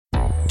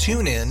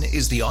TuneIn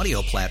is the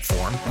audio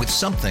platform with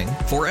something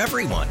for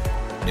everyone.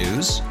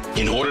 News.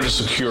 In order to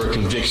secure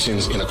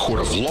convictions in a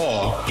court of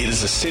law, it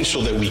is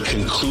essential that we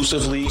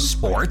conclusively.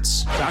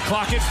 Sports. Shot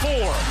clock at 4.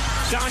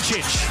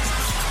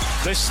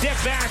 Doncic. The step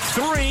back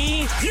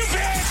 3. You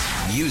bet.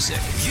 Music.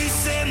 You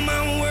set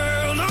my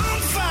world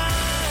on fire.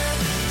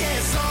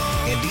 Yes,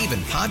 and even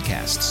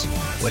podcasts.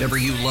 Whatever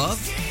you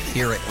love,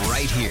 hear it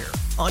right here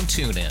on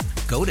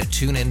TuneIn. Go to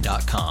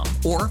TuneIn.com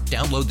or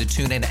download the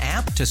TuneIn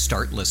app to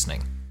start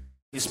listening.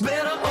 It's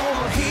better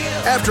over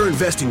here. After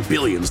investing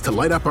billions to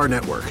light up our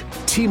network,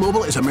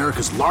 T-Mobile is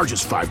America's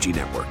largest 5G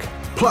network.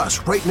 Plus,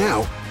 right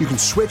now, you can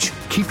switch,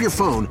 keep your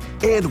phone,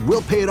 and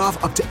we'll pay it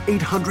off up to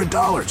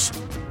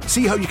 $800.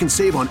 See how you can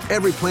save on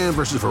every plan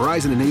versus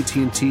Verizon and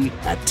AT&T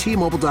at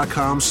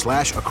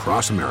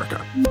T-Mobile.com/across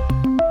America.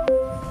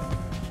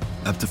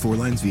 Up to 4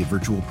 lines via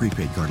virtual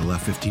prepaid card. Allow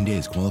 15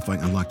 days. Qualifying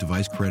unlocked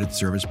device credit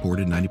service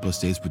ported 90+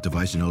 states with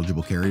device and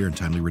eligible carrier and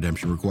timely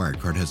redemption required.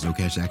 Card has no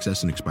cash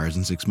access and expires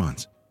in 6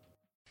 months.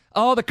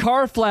 Oh, the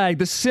car flag,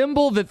 the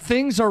symbol that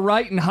things are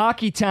right in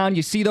Hockey Town.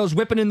 You see those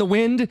whipping in the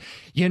wind?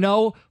 You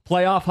know,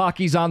 playoff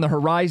hockey's on the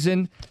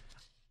horizon.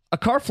 A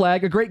car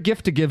flag, a great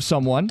gift to give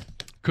someone.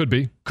 Could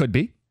be.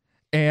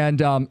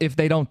 And if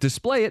they don't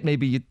display it,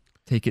 maybe you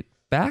take it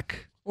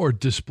back. Or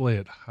display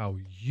it how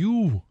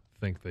you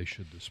think they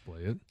should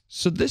display it.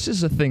 So this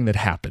is a thing that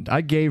happened.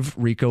 I gave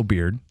Rico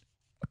Beard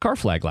a car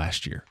flag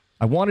last year.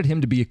 I wanted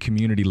him to be a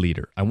community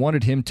leader. I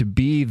wanted him to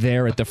be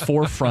there at the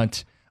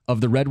forefront of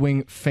the Red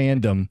Wing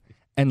fandom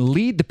and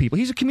lead the people.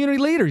 He's a community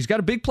leader. He's got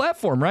a big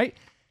platform, right?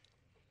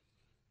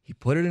 He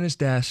put it in his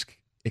desk.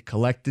 It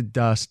collected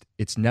dust.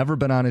 It's never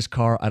been on his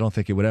car. I don't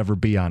think it would ever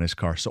be on his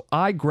car. So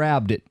I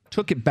grabbed it,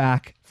 took it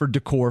back for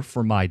decor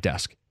for my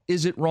desk.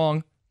 Is it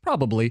wrong?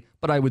 Probably,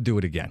 but I would do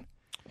it again.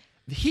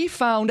 He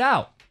found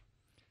out,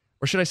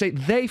 or should I say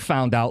they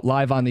found out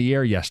live on the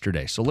air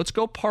yesterday. So let's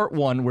go part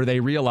 1 where they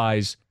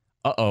realize,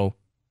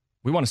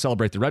 we want to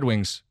celebrate the Red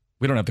Wings.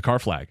 We don't have the car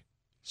flag.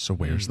 So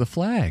where's the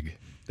flag?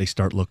 They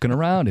start looking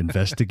around.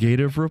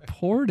 Investigative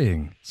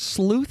reporting.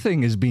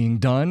 Sleuthing is being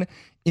done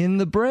in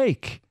the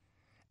break.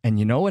 And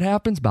you know what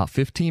happens? About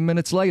 15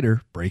 minutes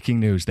later, breaking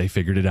news. They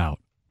figured it out.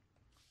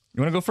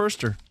 You want to go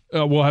first, or?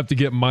 We'll have to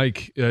get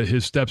Mike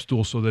his step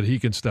stool so that he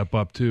can step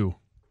up too.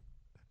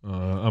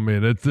 I'm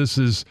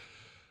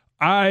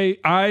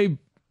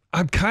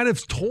kind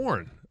of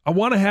torn. I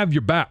want to have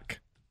your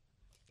back.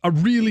 I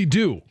really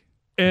do.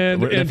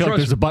 And I feel like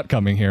there's a but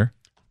coming here.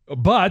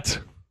 But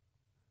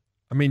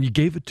you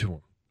gave it to him.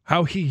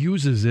 How he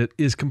uses it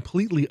is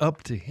completely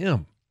up to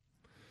him.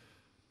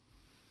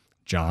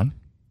 John?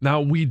 Now,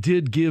 we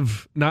did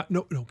give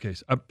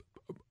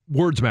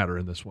words matter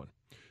in this one.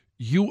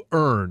 You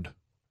earned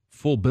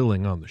full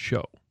billing on the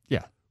show.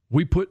 Yeah.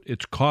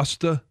 It's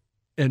Costa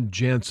and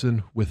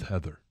Jansen with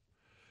Heather.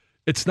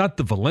 It's not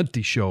the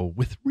Valenti show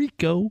with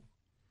Rico.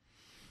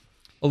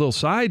 A little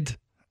side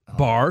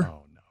bar.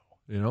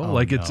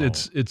 It's I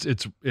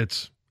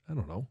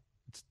don't know.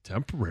 It's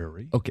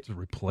temporary. Okay. It's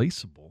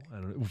replaceable. I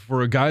don't know.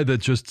 For a guy that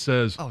just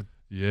says,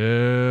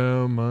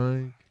 yeah,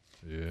 Mike.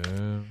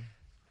 Yeah.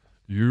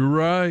 You're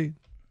right.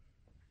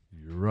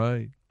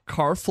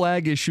 Car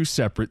flag issue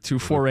separate,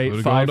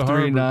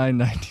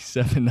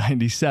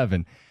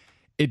 248-539-9797.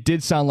 It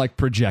did sound like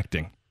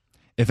projecting.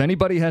 If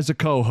anybody has a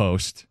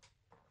co-host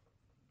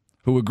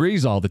who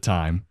agrees all the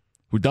time,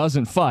 who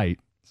doesn't fight,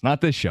 it's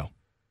not this show.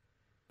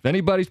 If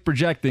anybody's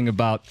projecting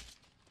about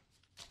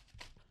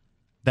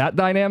that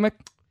dynamic,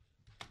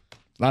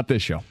 it's not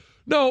this show.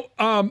 No,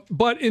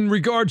 but in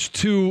regards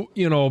to,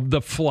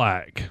 the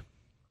flag,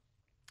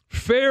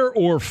 fair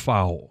or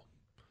foul?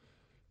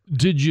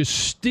 Did you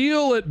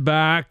steal it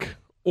back,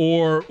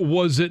 or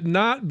was it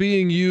not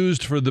being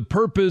used for the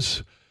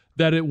purpose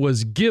that it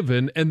was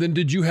given, and then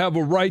did you have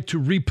a right to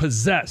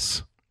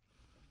repossess?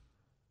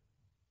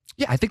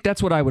 Yeah, I think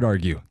that's what I would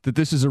argue, that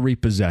this is a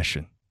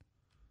repossession.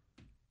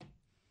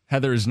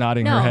 Heather is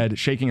nodding her head,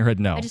 shaking her head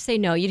no. I just say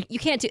no. You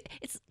can't do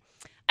it's.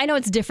 I know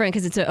it's different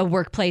because it's a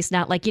workplace,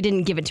 not like you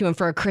didn't give it to him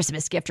for a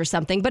Christmas gift or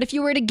something, but if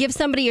you were to give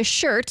somebody a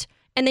shirt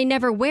and they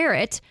never wear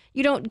it,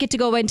 you don't get to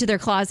go into their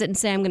closet and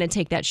say, I'm going to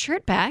take that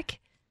shirt back.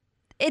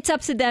 It's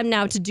up to them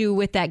now to do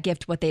with that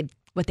gift what they'd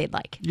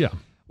like. Yeah.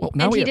 Well,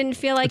 and he didn't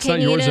feel like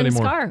hanging it in his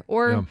car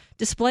or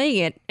displaying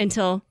it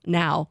until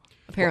now,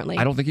 apparently.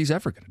 Well, I don't think he's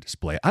ever going to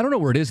display it. I don't know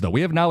where it is, though.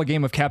 We have now a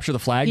game of Capture the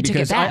Flag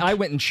because I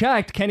went and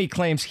checked. Kenny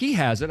claims he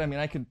has it. I mean,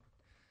 I could...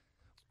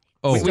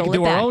 we could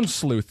do our own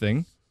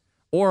sleuthing,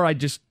 or I'll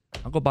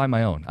go buy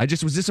my own. I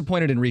just was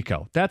disappointed in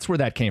Rico. That's where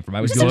that came from.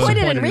 I was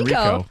disappointed in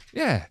Rico.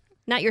 Yeah.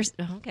 Not yours.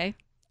 Okay.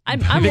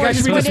 I'm more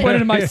disappointed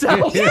in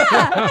myself.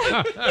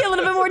 Yeah. You're a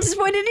little bit more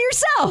disappointed in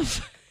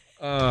yourself.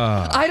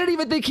 I didn't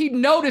even think he'd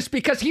notice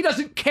because he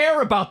doesn't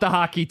care about the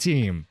hockey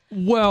team.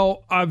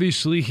 Well,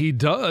 obviously he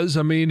does.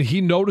 I mean,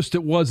 he noticed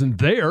it wasn't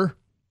there.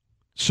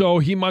 So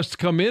he must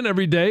come in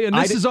every day. And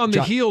this is on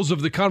the heels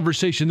of the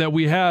conversation that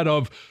we had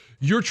of,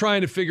 you're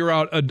trying to figure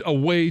out a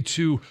way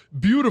to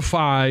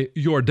beautify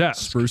your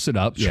desk. Spruce it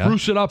up.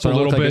 Spruce it up a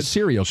little like bit. A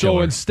serial so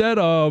killer. instead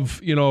of,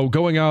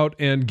 going out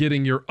and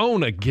getting your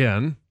own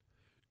again,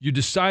 you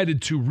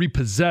decided to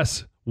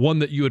repossess one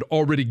that you had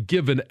already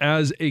given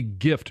as a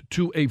gift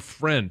to a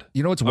friend.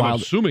 You know what's I'm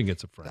wild? assuming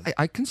it's a friend.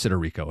 I consider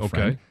Rico a Okay.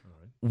 friend.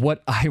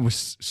 What I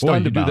was Boy,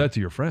 stunned you about. do that to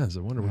your friends. I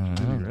wonder what you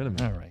do to your enemy.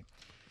 All right.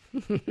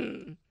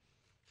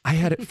 I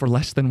had it for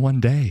less than one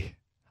day.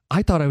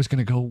 I thought I was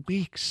going to go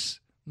weeks,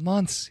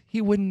 months.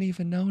 He wouldn't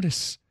even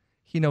notice.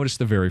 He noticed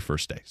the very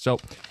first day. So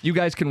you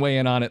guys can weigh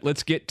in on it.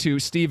 Let's get to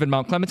Steve in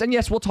Mount Clemens. And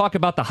yes, we'll talk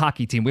about the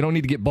hockey team. We don't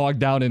need to get bogged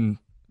down in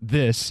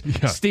this.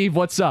 Yeah. Steve,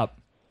 what's up?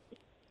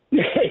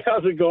 Hey,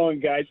 how's it going,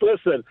 guys?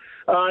 Listen,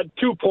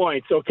 2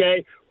 points,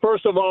 okay?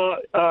 First of all,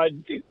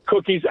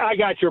 Cookies, I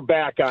got your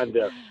back on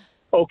this,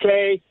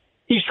 okay?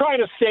 He's trying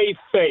to save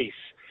face.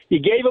 You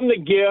gave him the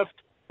gift,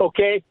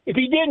 okay? If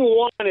he didn't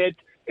want it,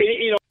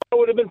 it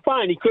would have been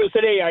fine. He could have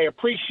said, hey, I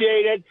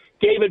appreciate it,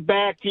 gave it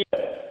back to you.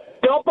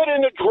 Dump it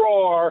in the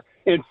drawer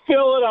and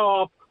fill it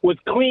up with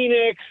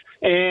Kleenex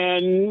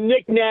and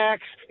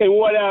knickknacks and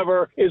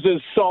whatever is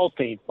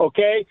insulting,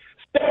 okay?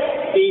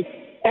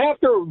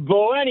 After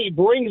Valenti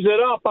brings it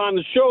up on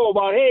the show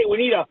about, hey, we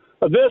need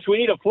we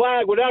need a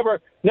flag, whatever,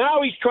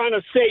 now he's trying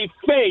to save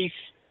face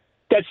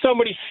that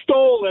somebody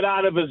stole it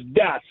out of his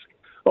desk,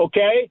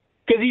 okay?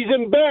 Because he's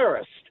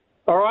embarrassed,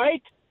 all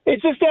right?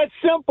 It's just that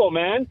simple,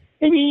 man.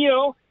 I mean,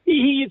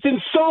 it's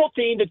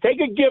insulting to take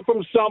a gift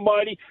from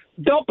somebody,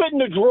 dump it in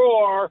the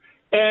drawer,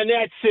 and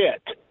that's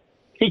it.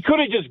 He could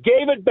have just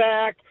gave it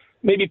back,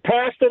 maybe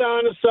passed it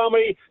on to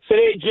somebody, said,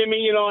 hey,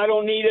 Jimmy, I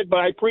don't need it, but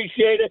I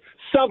appreciate it.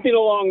 Something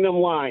along them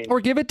lines. Or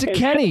give it to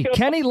Kenny.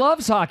 Kenny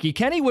loves hockey.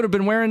 Kenny would have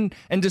been wearing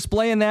and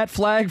displaying that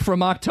flag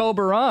from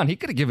October on. He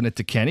could have given it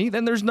to Kenny.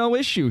 Then there's no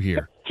issue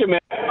here. Man.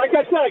 Like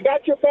I said, I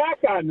got your back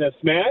on this,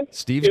 man.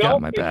 Steve's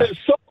got my back. It's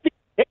insulting to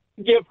take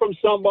a gift from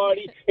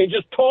somebody and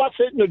just toss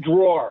it in the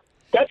drawer.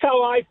 That's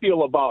how I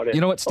feel about it.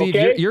 You know what, Steve?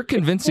 Okay? You're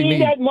convincing me.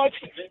 That much.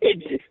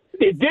 It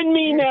didn't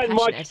mean that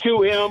much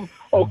to him,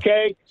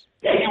 okay?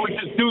 And he would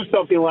just do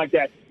something like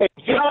that. And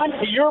John,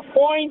 to your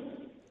point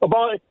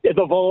about the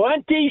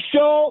Valenti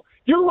show,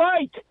 you're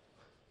right.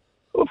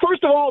 Well,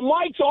 first of all,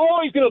 Mike's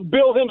always going to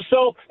bill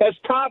himself as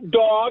top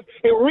dog.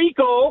 And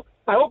Rico,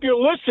 I hope you're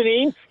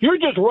listening. You're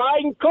just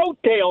riding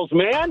coattails,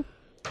 man.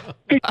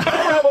 You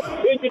have an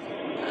opinion.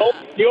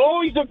 You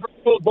always agree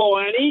with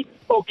Valenti,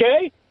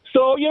 okay?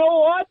 So you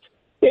know what?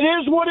 It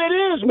is what it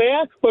is,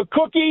 man. But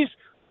Cookies,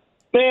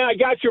 man, I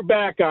got your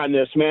back on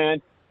this,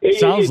 man.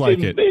 Sounds like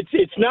it.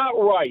 It's not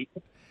right.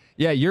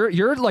 Yeah,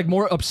 you're like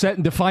more upset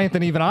and defiant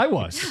than even I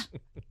was.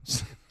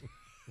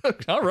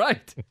 All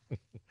right.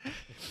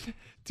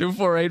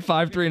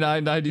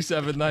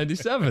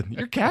 248-539-9797.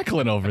 You're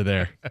cackling over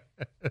there.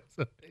 That's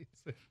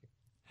amazing.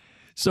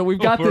 So we've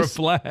got this a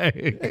flag.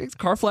 It's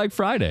Car Flag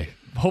Friday.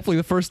 Hopefully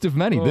the first of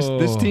many.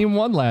 This team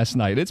won last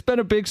night. It's been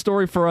a big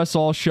story for us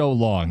all show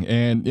long.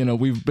 And,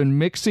 we've been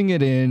mixing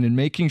it in and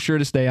making sure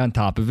to stay on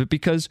top of it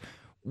because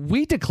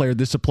we declared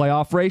this a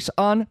playoff race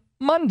on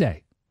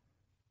Monday,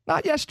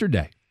 not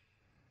yesterday.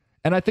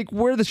 And I think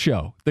we're the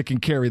show that can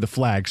carry the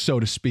flag, so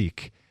to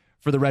speak,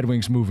 for the Red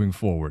Wings moving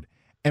forward.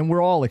 And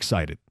we're all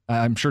excited.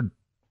 I'm sure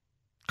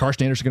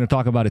Karsten Anderson is going to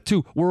talk about it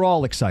too. We're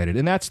all excited.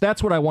 And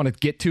that's what I want to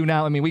get to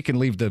now. I mean, we can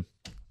leave the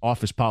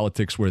office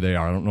politics where they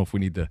are. I don't know if we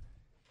need to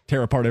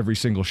tear apart every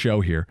single show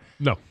here.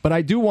 No. But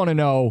I do want to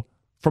know,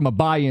 from a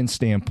buy-in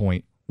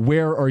standpoint,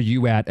 where are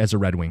you at as a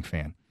Red Wing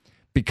fan?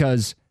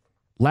 Because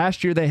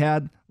last year they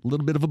had a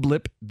little bit of a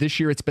blip. This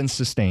year it's been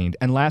sustained.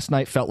 And last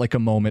night felt like a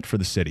moment for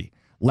the city.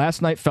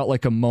 Last night felt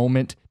like a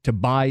moment to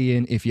buy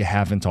in if you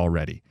haven't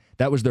already.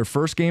 That was their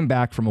first game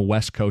back from a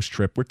West Coast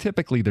trip where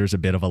typically there's a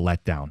bit of a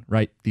letdown,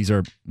 right? These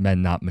are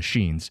men, not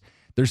machines.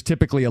 There's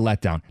typically a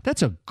letdown.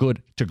 That's a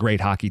good to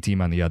great hockey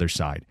team on the other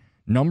side.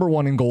 Number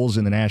one in goals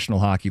in the National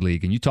Hockey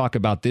League. And you talk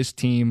about this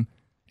team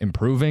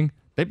improving.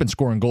 They've been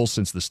scoring goals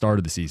since the start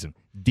of the season.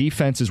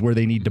 Defense is where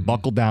they need to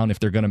buckle down if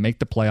they're going to make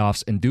the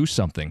playoffs and do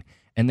something.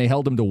 And they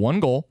held them to 1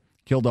 goal,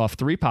 killed off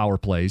 3 power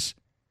plays,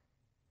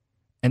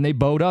 and they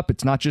bowed up.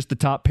 It's not just the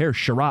top pair.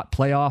 Sherratt,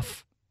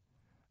 playoff,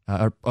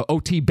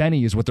 OT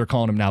Benny is what they're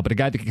calling him now, but a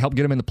guy that can help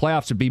get him in the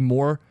playoffs would be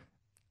more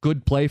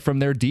good play from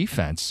their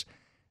defense.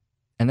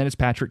 And then it's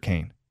Patrick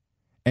Kane.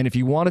 And if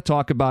you want to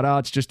talk about,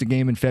 it's just a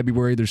game in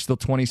February, there's still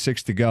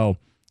 26 to go,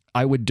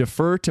 I would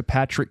defer to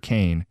Patrick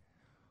Kane,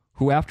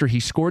 who after he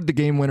scored the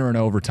game winner in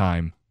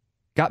overtime,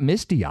 got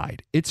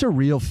misty-eyed. It's a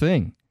real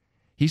thing.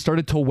 He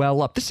started to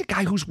well up. This is a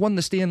guy who's won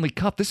the Stanley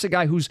Cup. This is a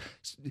guy who's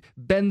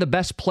been the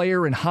best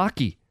player in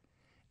hockey.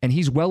 And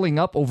he's welling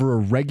up over a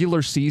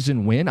regular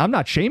season win. I'm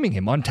not shaming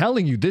him. I'm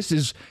telling you, this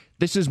is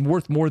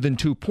worth more than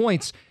 2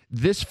 points.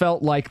 This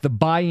felt like the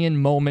buy-in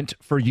moment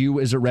for you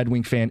as a Red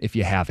Wing fan if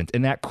you haven't.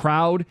 And that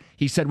crowd,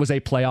 he said, was a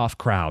playoff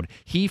crowd.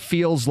 He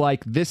feels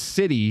like this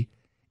city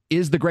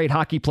is the great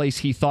hockey place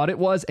he thought it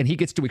was, and he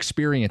gets to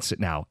experience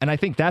it now. And I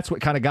think that's what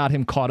kind of got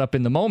him caught up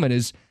in the moment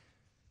is,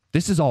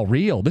 this is all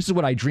real. This is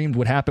what I dreamed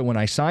would happen when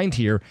I signed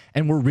here,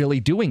 and we're really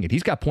doing it.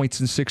 He's got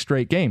points in 6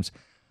 straight games.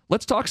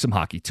 let's talk some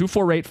hockey.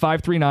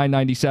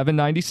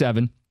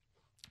 248-539-9797.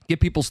 Get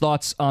people's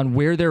thoughts on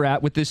where they're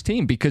at with this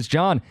team. Because,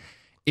 John,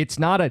 it's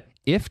not a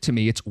if to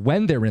me, it's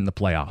when they're in the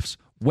playoffs.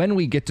 When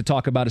we get to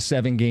talk about a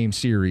 7-game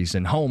series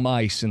and home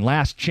ice and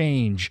last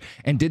change,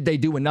 and did they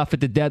do enough at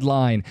the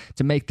deadline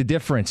to make the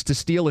difference, to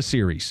steal a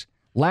series?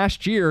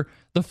 Last year,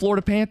 the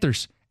Florida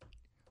Panthers,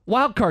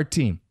 wildcard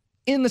team,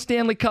 in the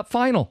Stanley Cup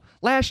final.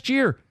 Last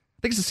year,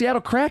 I think it's the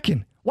Seattle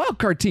Kraken,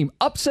 wildcard team,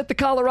 upset the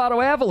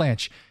Colorado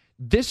Avalanche.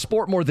 This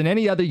sport, more than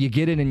any other, you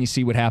get in and you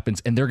see what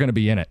happens, and they're going to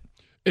be in it.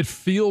 It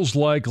feels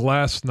like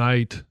last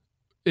night,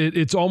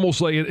 it's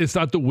almost like it's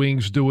not the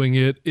Wings doing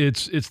it.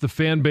 It's the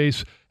fan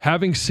base.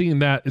 Having seen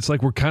that, it's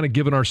like we're kind of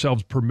giving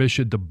ourselves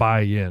permission to buy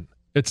in.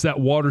 It's that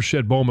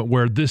watershed moment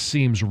where this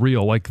seems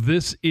real. Like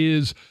this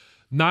is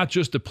not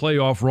just a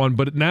playoff run,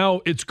 but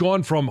now it's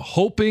gone from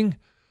hoping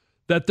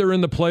that they're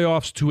in the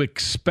playoffs to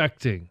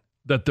expecting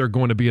that they're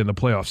going to be in the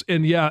playoffs.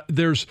 And yeah,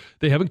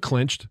 they haven't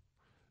clinched,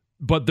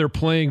 but they're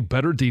playing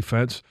better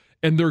defense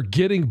and they're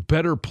getting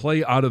better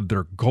play out of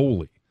their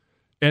goalie.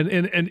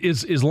 And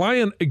is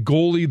Lyon a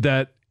goalie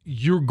that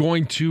you're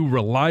going to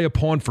rely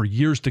upon for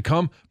years to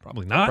come?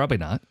 Probably not. Probably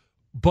not.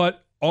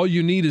 But all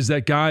you need is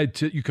that guy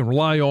you can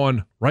rely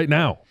on right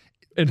now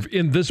and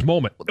in this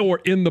moment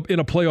or in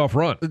a playoff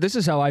run. This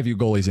is how I view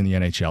goalies in the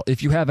NHL.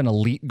 If you have an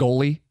elite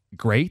goalie,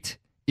 great.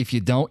 If you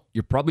don't,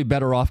 you're probably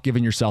better off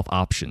giving yourself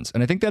options.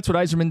 And I think that's what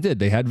Yzerman did.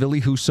 They had Ville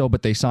Husso,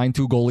 but they signed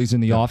 2 goalies in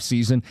the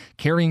offseason.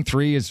 Carrying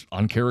 3 is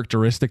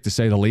uncharacteristic, to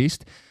say the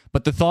least.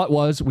 But the thought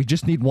was, we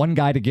just need one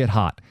guy to get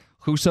hot.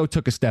 Husso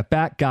took a step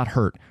back, got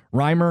hurt.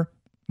 Reimer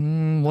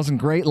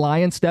wasn't great.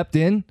 Lyon stepped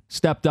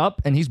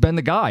up, and he's been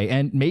the guy.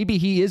 And maybe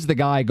he is the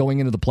guy going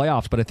into the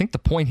playoffs. But I think the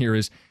point here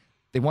is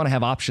they want to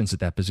have options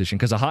at that position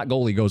because a hot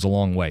goalie goes a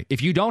long way.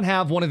 If you don't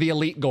have one of the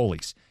elite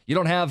goalies, you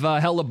don't have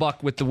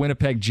Hellebuck with the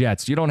Winnipeg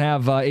Jets, you don't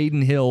have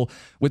Aiden Hill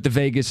with the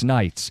Vegas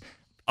Knights,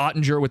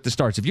 Ottinger with the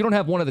Stars. If you don't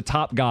have one of the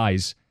top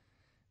guys,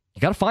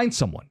 you got to find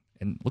someone.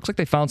 And it looks like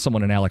they found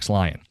someone in Alex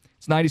Lyon.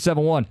 It's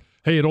 97-1.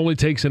 Hey, it only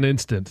takes an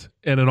instant,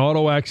 and an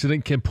auto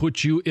accident can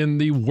put you in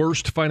the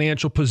worst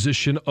financial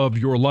position of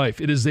your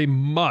life. It is a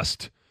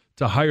must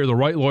to hire the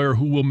right lawyer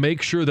who will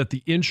make sure that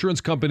the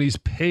insurance companies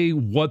pay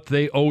what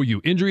they owe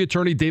you. Injury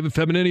attorney David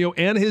Femininio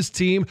and his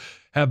team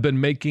have been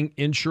making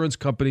insurance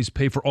companies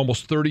pay for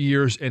almost 30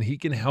 years, and he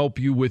can help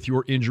you with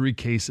your injury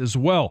case as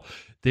well.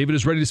 David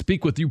is ready to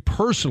speak with you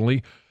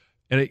personally,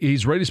 and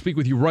he's ready to speak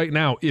with you right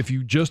now if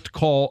you just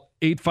call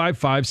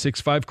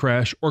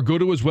 855-65-CRASH or go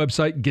to his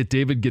website,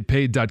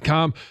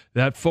 getdavidgetpaid.com.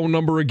 That phone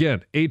number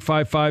again,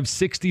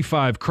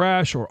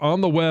 855-65-CRASH, or on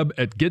the web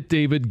at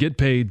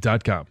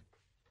getdavidgetpaid.com.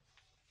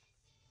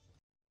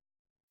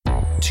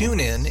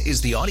 TuneIn is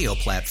the audio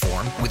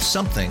platform with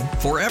something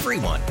for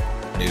everyone.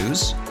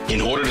 News.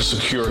 In order to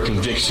secure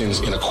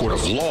convictions in a court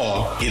of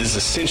law, it is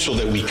essential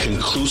that we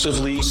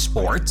conclusively.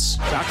 Sports.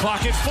 Shot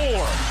clock at 4.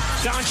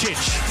 Doncic.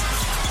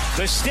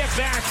 The step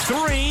back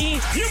 3.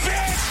 You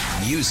bet.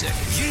 Music.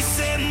 You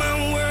set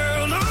my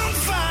world on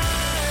fire.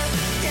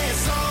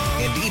 Yes,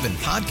 and even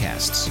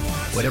podcasts.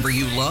 Whatever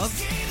you love,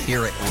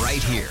 hear it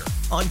right here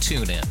on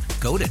TuneIn.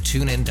 Go to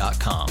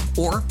TuneIn.com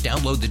or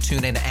download the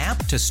TuneIn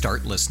app to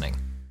start listening.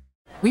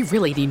 We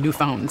really need new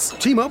phones.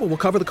 T-Mobile will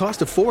cover the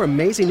cost of 4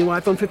 amazing new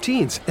iPhone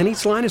 15s, and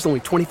each line is only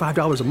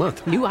 $25 a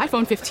month. New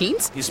iPhone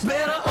 15s? it's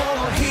better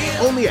over here.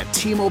 Only at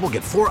T-Mobile,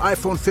 get 4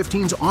 iPhone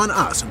 15s on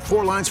us and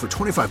 4 lines for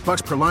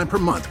 $25 per line per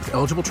month with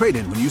eligible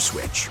trade-in when you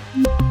switch.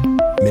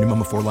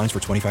 Minimum of 4 lines for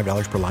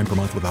 $25 per line per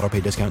month with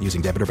autopay discount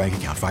using debit or bank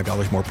account.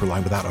 $5 more per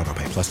line without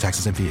autopay, plus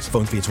taxes and fees.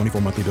 Phone fee at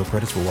 24 monthly bill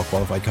credits for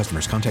well-qualified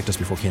customers. Contact us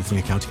before canceling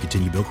account to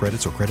continue bill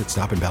credits or credit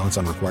stop and balance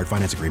on required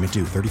finance agreement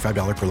due.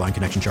 $35 per line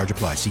connection charge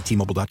applies. See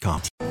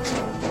T-Mobile.com.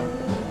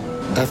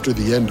 After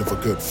the end of a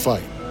good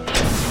fight,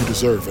 you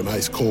deserve an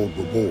ice-cold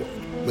reward.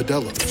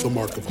 Modelo is the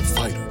mark of a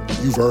fighter.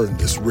 You've earned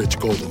this rich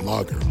golden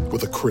lager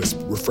with a crisp,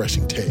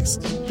 refreshing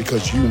taste.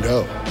 Because you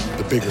know,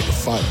 the bigger the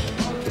fight,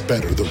 the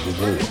better the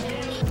reward.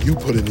 You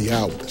put in the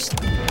hours,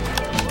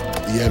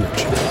 the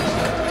energy,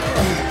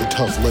 the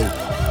tough labor.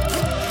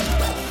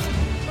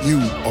 You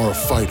are a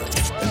fighter,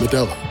 and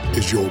Modelo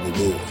is your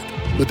reward.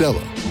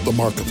 Modelo, the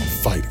mark of a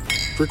fighter.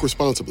 Drink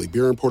responsibly.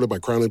 Beer imported by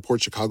Crown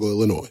Imports, Chicago,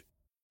 Illinois.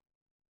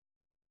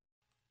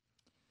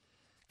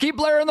 Keep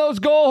blaring those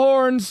goal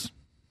horns.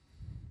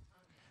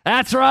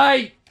 That's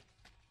right.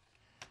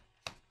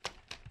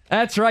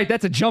 That's right.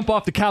 That's a jump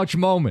off the couch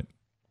moment.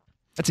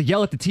 That's a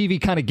yell at the TV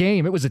kind of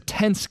game. It was a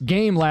tense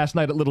game last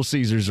night at Little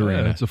Caesars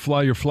Arena. It's a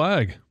fly your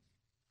flag.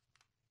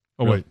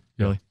 Oh, wait.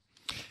 Really?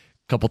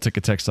 Couple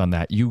ticket texts on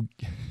that.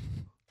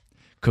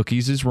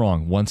 Cookies is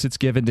wrong. Once it's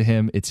given to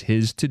him, it's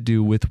his to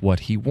do with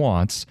what he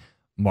wants.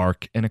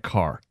 Mark in a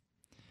car.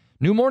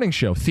 New morning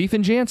show. Thief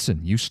and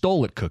Jansen. You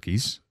stole it,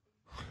 Cookies.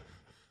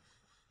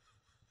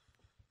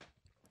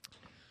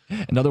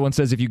 Another one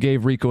says if you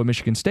gave Rico a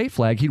Michigan State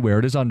flag, he'd wear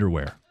it as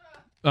underwear.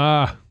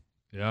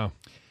 Yeah.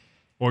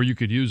 Or you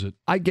could use it.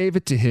 I gave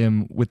it to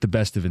him with the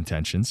best of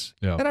intentions.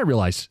 Yeah. And I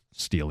realize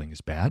stealing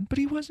is bad, but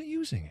he wasn't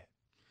using it.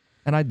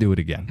 And I'd do it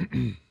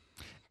again.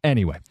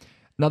 Anyway,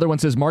 Another one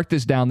says, mark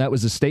this down. That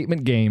was a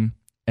statement game,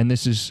 and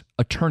this is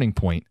a turning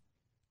point.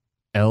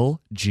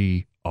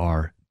 LGRW.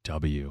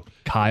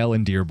 Kyle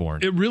in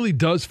Dearborn. It really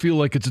does feel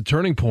like it's a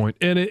turning point.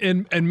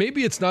 And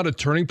maybe it's not a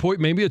turning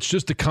point. Maybe it's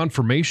just a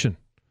confirmation.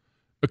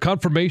 A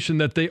confirmation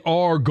that they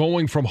are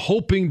going from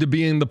hoping to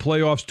be in the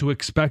playoffs to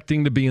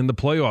expecting to be in the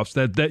playoffs.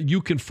 That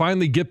you can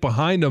finally get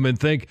behind them and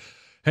think,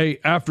 hey,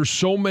 after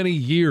so many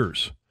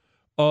years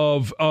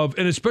of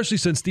and especially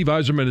since Steve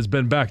Yzerman has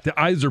been back, the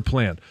Yzer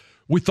plan,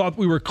 we thought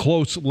we were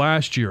close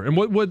last year. And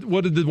what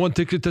did the one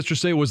ticket tester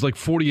say? It was like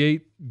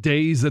 48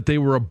 days that they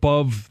were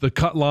above the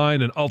cut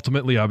line, and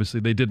ultimately,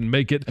 obviously, they didn't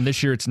make it. And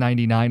this year it's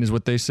 99 is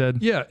what they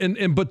said? Yeah,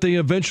 but they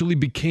eventually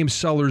became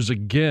sellers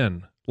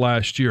again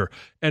last year.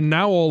 And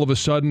now all of a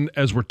sudden,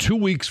 as we're 2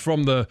 weeks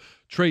from the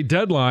trade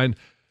deadline,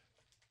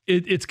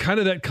 it's kind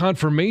of that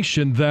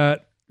confirmation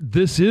that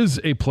this is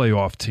a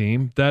playoff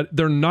team, that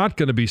they're not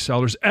going to be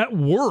sellers. At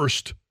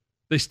worst,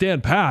 they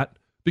stand pat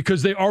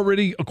because they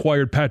already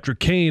acquired Patrick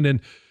Kane,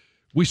 and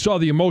we saw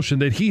the emotion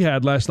that he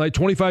had last night.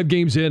 25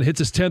 games in, hits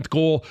his 10th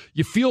goal.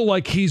 You feel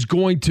like he's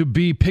going to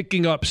be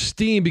picking up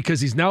steam because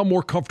he's now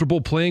more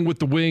comfortable playing with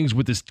the Wings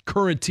with his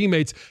current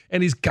teammates,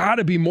 and he's got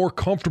to be more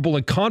comfortable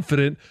and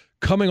confident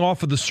coming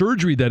off of the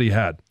surgery that he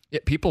had.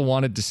 Yeah, people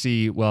wanted to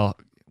see, well,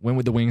 when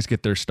would the Wings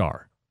get their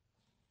star?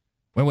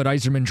 When would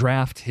Yzerman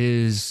draft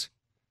his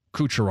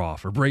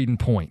Kucherov or Braden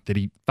Point that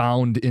he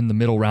found in the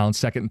middle rounds,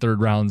 second and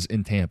third rounds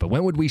in Tampa?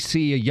 When would we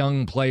see a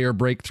young player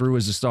break through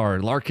as a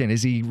star? Larkin,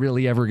 is he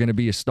really ever going to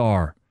be a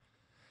star?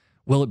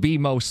 Will it be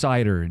Mo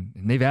Seider?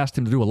 And they've asked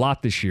him to do a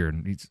lot this year,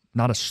 and he's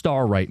not a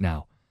star right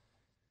now.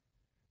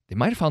 They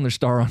might have found their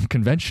star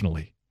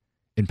unconventionally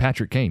in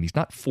Patrick Kane. He's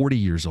not 40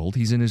 years old.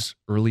 He's in his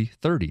early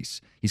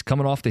 30s. He's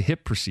coming off the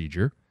hip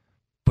procedure,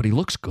 but he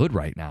looks good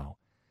right now.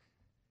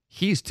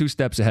 He's 2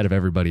 steps ahead of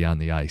everybody on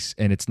the ice,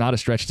 and it's not a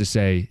stretch to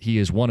say he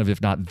is one of,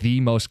 if not the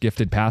most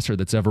gifted passer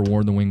that's ever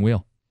worn the wing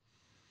wheel.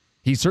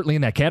 He's certainly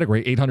in that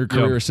category, 800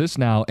 career assists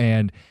now,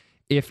 and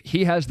if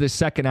he has this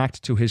second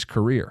act to his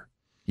career,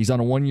 he's on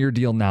a 1-year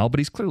deal now, but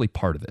he's clearly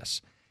part of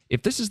this.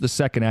 If this is the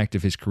second act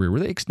of his career, where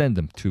they extend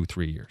him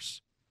 2-3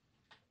 years,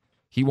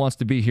 he wants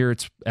to be here,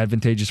 it's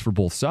advantageous for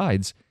both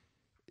sides,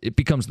 it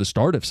becomes the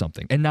start of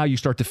something. And now you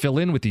start to fill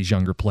in with these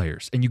younger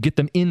players, and you get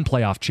them in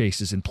playoff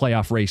chases and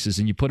playoff races,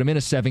 and you put them in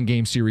a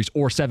 7-game series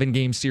or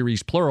 7-game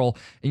series plural,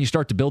 and you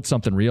start to build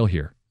something real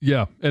here.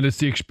 Yeah, and it's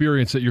the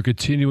experience that you're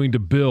continuing to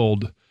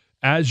build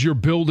as you're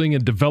building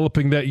and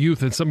developing that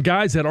youth. And some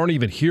guys that aren't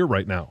even here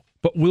right now,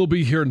 but will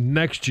be here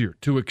next year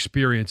to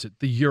experience it,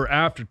 the year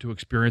after to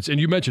experience. And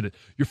you mentioned it.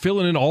 You're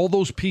filling in all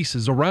those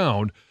pieces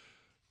around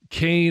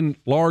Kane,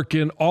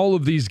 Larkin, all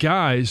of these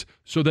guys,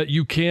 so that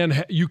you can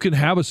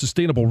have a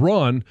sustainable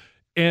run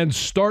and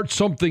start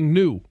something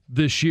new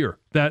this year.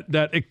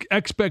 That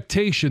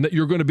expectation that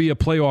you're going to be a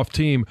playoff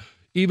team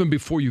even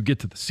before you get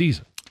to the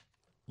season.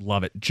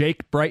 Love it.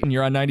 Jake Brighton,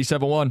 you're on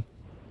 97.1.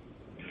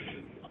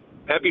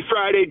 Happy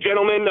Friday,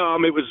 gentlemen.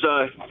 It was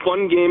a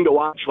fun game to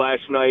watch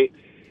last night.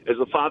 As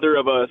the father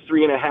of a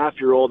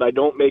 3.5-year-old, I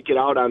don't make it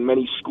out on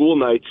many school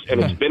nights, and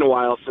it's been a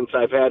while since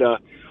I've had a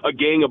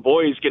gang of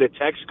boys get a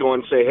text go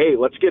and say, hey,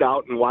 let's get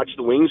out and watch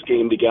the Wings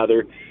game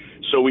together.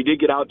 So we did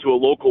get out to a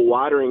local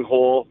watering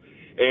hole,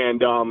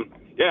 and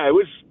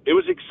it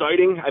was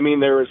exciting. I mean,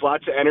 there was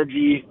lots of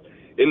energy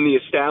in the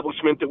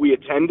establishment that we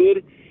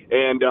attended,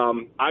 and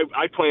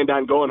I planned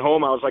on going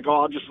home. I was like,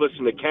 I'll just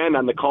listen to Ken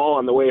on the call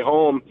on the way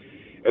home,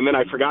 and then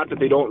I forgot that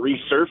they don't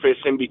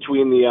resurface in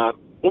between the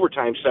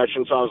overtime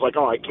session, so I was like,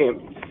 I can't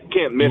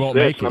miss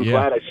this, and I'm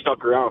glad I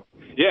stuck around.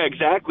 Yeah,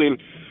 exactly.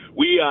 And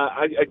we,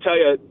 I tell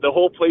you, the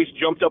whole place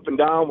jumped up and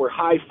down. We're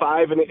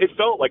high-fiving. It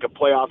felt like a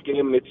playoff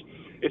game, and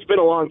it's been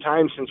a long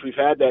time since we've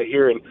had that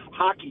here in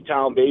Hockey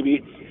Town,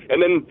 baby.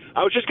 And then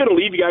I was just going to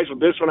leave you guys with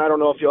this one. I don't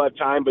know if you'll have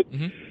time, but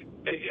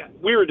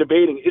we were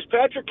debating, is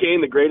Patrick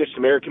Kane the greatest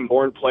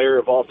American-born player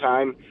of all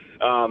time?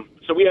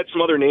 So we had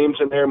some other names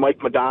in there. Mike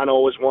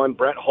Modano was one,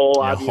 Brett Hull,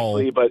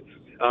 obviously. But,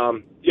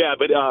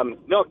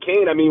 no,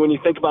 Kane, I mean, when you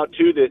think about,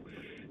 too, that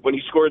when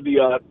he scored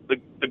the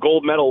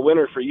gold medal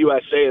winner for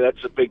USA,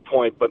 that's a big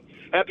point. But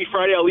happy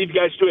Friday. I'll leave you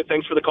guys to it.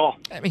 Thanks for the call.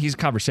 I mean, he's a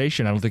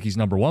conversation. I don't think he's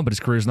number one, but his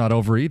career's not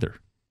over either.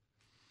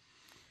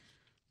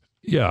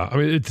 Yeah, I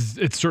mean,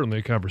 it's certainly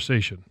a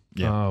conversation.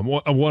 Yeah.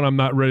 One I'm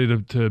not ready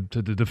to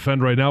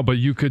defend right now, but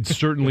you could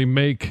certainly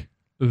make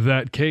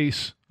that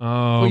case.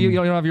 Well, you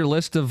don't have your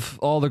list of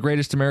all the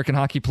greatest American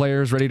hockey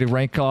players ready to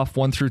rank off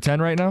 1 through 10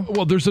 right now?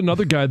 Well, there's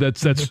another guy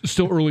that's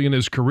still early in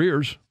his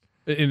careers.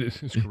 In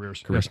his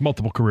careers. Yes,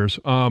 multiple careers.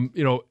 And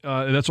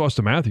that's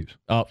Austin Matthews.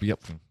 Oh, yep.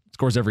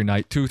 Scores every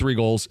night. 2-3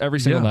 goals every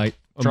single night.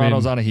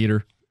 Toronto's on a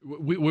heater.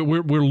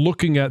 We're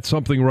looking at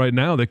something right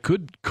now that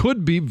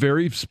could be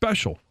very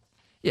special.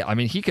 Yeah, I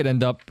mean, he could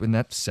end up in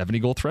that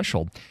 70-goal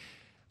threshold.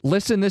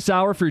 Listen this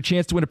hour for your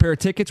chance to win a pair of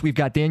tickets. We've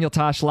got Daniel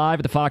Tosh live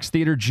at the Fox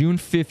Theater June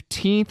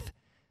 15th.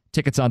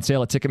 Tickets on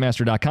sale at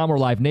Ticketmaster.com or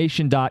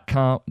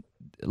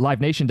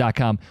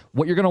LiveNation.com.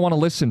 What you're going to want to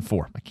listen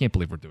for, I can't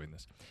believe we're doing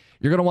this.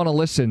 You're going to want to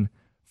listen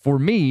for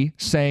me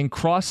saying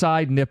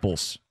cross-eyed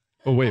nipples.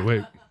 Oh,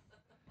 wait.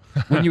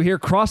 When you hear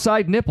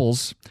cross-eyed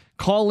nipples,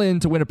 call in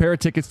to win a pair of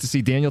tickets to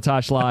see Daniel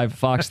Tosh live,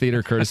 Fox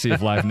Theater, courtesy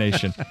of Live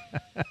Nation.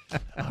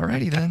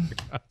 Alrighty then.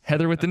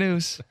 Heather with the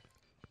news.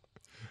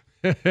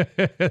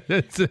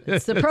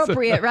 It's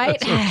appropriate, right?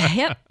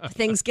 Yep.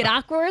 Things get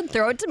awkward.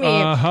 Throw it to me.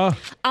 Uh-huh.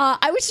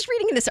 I was just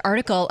reading this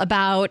article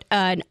about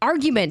an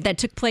argument that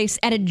took place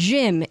at a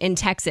gym in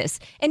Texas.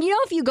 And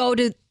if you go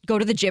to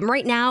the gym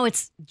right now,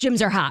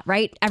 gyms are hot,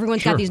 right?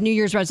 Everyone's got these New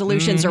Year's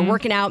resolutions or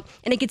working out,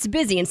 and it gets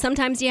busy. And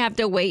sometimes you have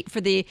to wait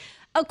for the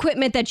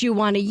equipment that you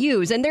want to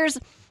use. And there's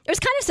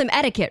kind of some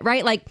etiquette,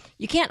 right? Like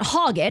you can't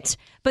hog it,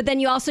 but then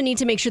you also need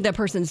to make sure that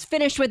person's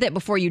finished with it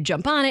before you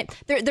jump on it.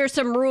 There's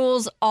some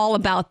rules all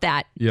about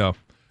that. Yeah.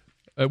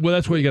 Well,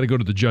 that's why you got to go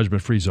to the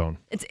judgment-free zone.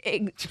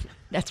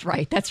 That's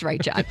right. That's right,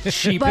 John.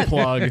 Cheap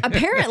plug.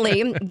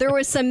 Apparently, there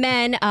was some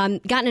men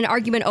got in an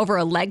argument over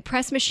a leg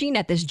press machine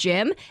at this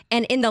gym,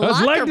 and in the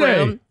locker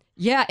room.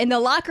 Yeah, in the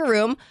locker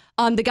room,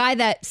 the guy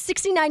that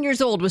 69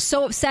 years old was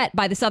so upset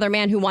by this other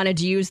man who wanted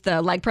to use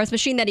the leg press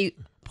machine that he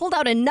pulled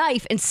out a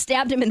knife and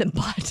stabbed him in the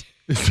butt.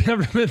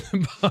 Stabbed him in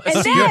the butt.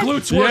 And then, your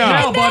glutes work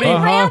now, buddy. He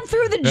ran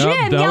through the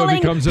gym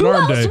yelling, "Who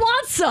else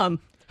wants some?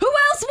 Who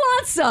else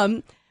wants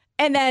some?"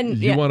 And then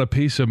you want a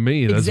piece of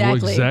me. That's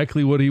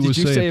exactly what he was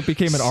saying. Did you say it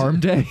became an arm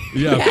day?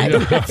 Yeah.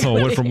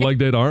 Went from leg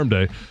day to arm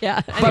day.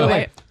 Yeah. By the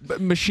way,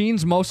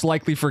 machines most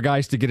likely for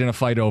guys to get in a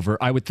fight over,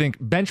 I would think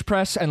bench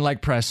press and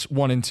leg press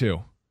 1 and 2.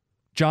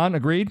 John,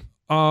 agreed?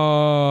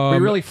 Are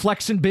you really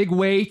flexing big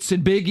weights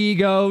and big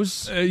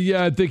egos?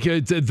 Yeah, I think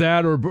it's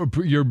that, or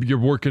you're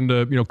working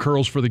to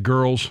curls for the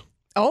girls.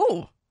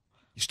 Oh.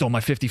 You stole my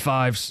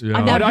 55s. Yeah.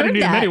 I've never I heard didn't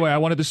need them that. anyway. I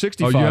wanted the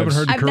 65s. Oh, you haven't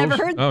heard the I've curls?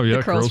 never heard oh, yeah,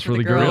 the curls for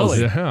the girls.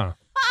 Yeah.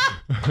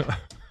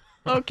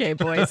 Okay,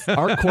 boys.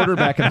 Our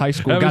quarterback in high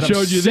school Haven't got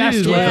showed you obsessed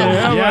these with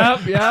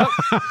lately, Yep.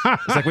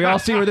 It's like we all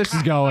see where this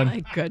is going.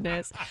 My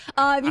goodness.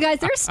 You guys,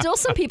 there's still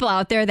some people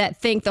out there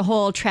that think the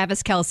whole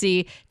Travis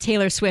Kelce,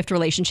 Taylor Swift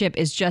relationship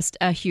is just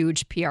a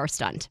huge PR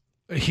stunt.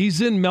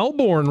 He's in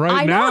Melbourne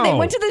right now. I know. They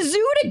went to the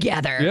zoo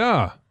together.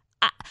 Yeah.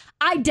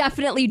 I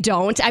definitely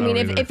don't. I mean,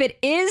 if it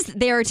is,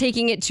 they're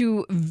taking it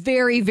to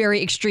very,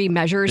 very extreme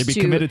measures. They'd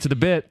be committed to the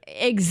bit.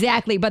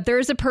 Exactly. But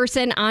there's a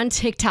person on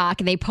TikTok,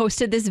 and they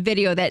posted this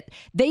video that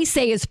they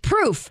say is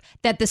proof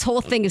that this whole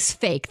thing is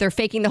fake. They're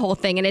faking the whole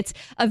thing. And it's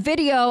a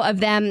video of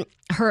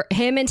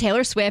him and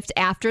Taylor Swift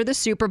after the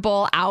Super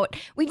Bowl out.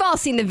 We've all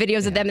seen the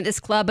videos of them at this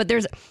club, but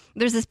there's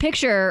this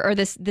picture or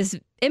this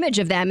image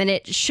of them, and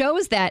it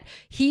shows that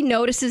he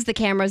notices the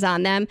cameras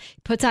on them,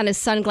 puts on his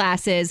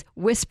sunglasses,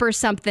 whispers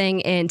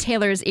something in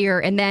Taylor's ear,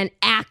 and then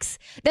acts.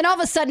 Then all of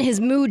a sudden his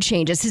mood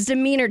changes, his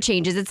demeanor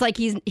changes. It's like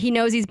he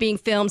knows he's being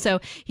filmed, so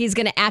he's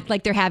going to act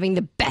like they're having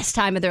the best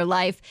time of their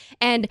life.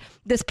 And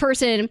this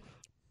person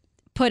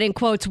put in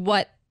quotes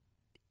what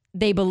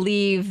they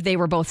believe they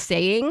were both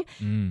saying.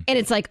 And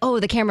it's like, oh,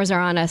 the cameras are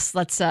on us.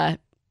 Let's act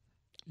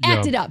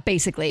it up,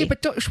 basically. Yeah,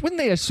 but wouldn't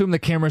they assume the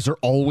cameras are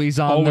always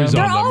on Always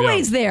them? on They're them,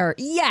 always there.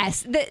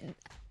 Yes.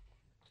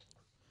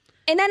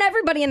 And then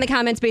everybody in the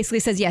comments basically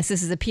says, yes,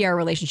 this is a PR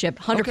relationship.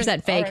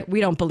 100% fake. Right.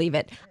 We don't believe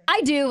it.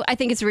 I do. I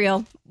think it's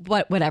real.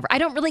 Whatever. I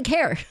don't really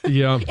care.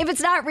 Yeah. If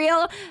it's not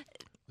real,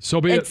 so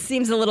be it.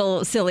 Seems a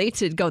little silly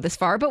to go this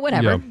far, but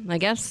whatever. Yeah. I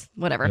guess.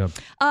 Whatever.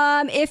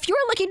 Yeah. If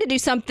you're looking to do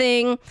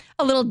something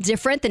a little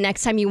different the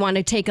next time you want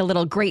to take a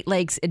little Great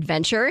Lakes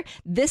adventure,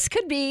 this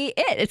could be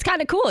it. It's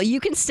kind of cool. You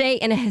can stay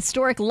in a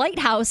historic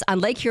lighthouse on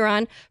Lake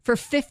Huron for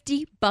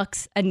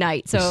 $50 a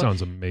night. So this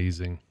sounds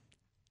amazing.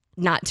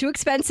 Not too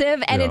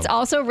expensive. And it's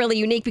also really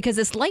unique because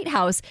this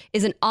lighthouse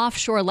is an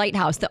offshore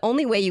lighthouse. The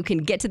only way you can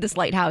get to this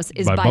lighthouse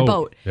is by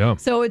boat. Yeah.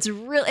 So it's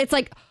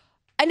like,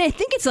 and I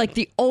think it's like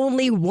the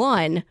only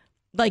one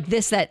like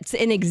this that's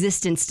in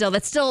existence still,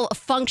 that's still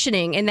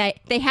functioning. And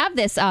they have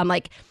this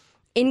like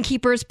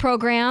innkeepers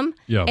program.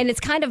 Yeah. And it's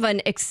kind of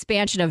an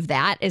expansion of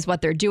that is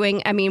what they're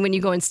doing. I mean, when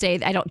you go and stay,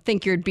 I don't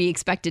think you'd be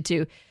expected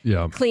to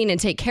clean and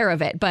take care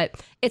of it,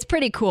 but it's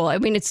pretty cool. I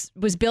mean, it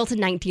was built in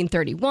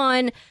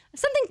 1931.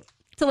 Something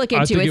to look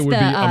into. I think it's it would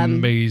be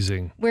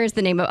amazing. Where's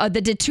the name of the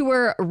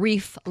Detour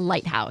Reef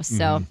Lighthouse?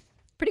 So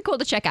pretty cool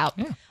to check out.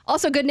 Yeah.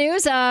 Also, good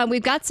news.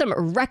 We've got some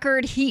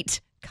record heat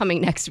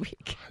coming next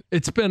week.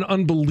 It's been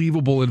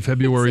unbelievable in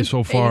February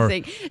so far.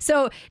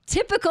 So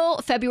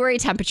typical February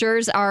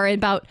temperatures are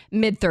about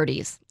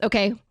mid-30s.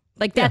 Okay.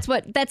 Like that's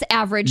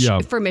average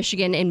for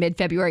Michigan in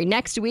mid-February.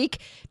 Next week,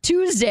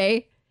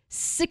 Tuesday,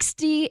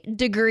 60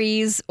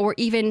 degrees or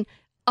even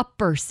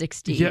upper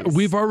 60s. Yeah,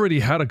 we've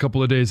already had a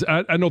couple of days.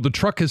 I know the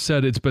truck has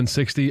said it's been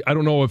 60. I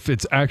don't know if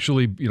it's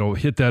actually,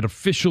 hit that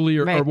officially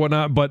or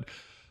whatnot, but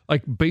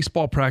like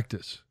baseball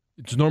practice.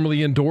 It's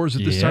normally indoors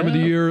at this time of the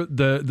year.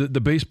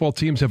 The baseball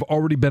teams have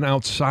already been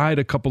outside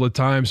a couple of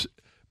times,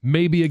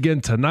 maybe again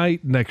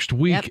tonight, next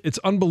week. Yep. It's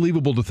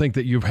unbelievable to think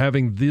that you're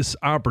having this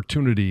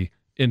opportunity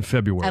in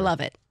February. I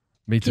love it.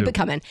 Me too. Keep it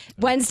coming.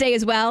 Wednesday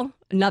as well,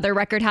 another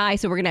record high.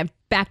 So we're going to have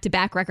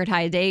back-to-back record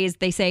high days.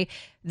 They say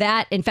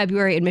that in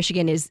February in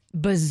Michigan is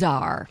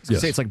bizarre. I was going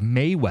to say it's like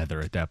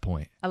Mayweather at that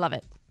point. I love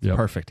it. Yep.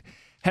 Perfect.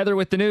 Heather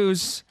with the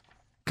news.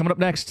 Coming up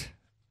next,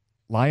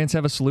 Lions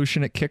have a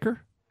solution at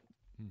kicker.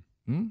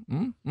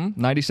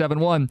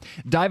 97.1.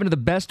 Dive into the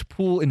best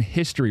pool in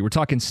history. We're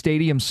talking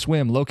Stadium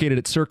Swim, located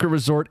at Circa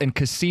Resort and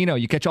Casino.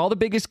 You catch all the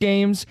biggest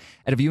games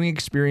at a viewing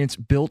experience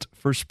built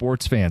for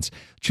sports fans.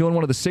 Chill in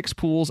one of the 6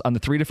 pools on the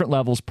 3 different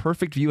levels.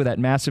 Perfect view of that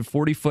massive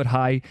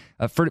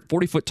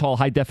 40-foot tall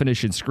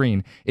high-definition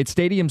screen. It's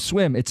Stadium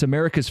Swim. It's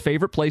America's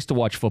favorite place to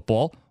watch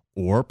football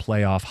or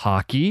playoff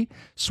hockey.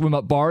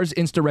 Swim-up bars,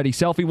 Insta-ready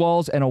selfie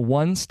walls, and a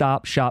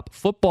one-stop shop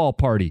football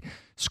party.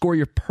 Score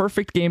your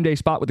perfect game day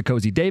spot with the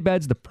cozy day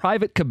beds, the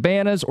private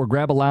cabanas, or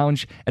grab a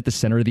lounge at the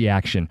center of the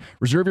action.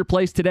 Reserve your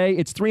place today.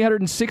 It's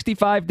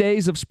 365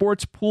 days of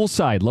sports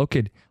poolside,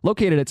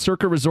 located at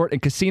Circa Resort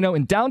and Casino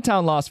in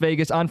downtown Las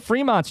Vegas on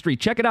Fremont Street.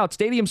 Check it out.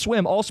 Stadium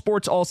Swim, all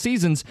sports, all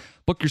seasons.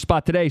 Book your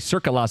spot today,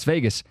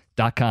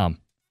 circalasvegas.com.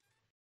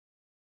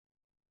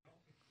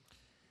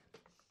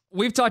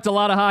 We've talked a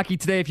lot of hockey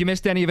today. If you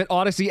missed any of it,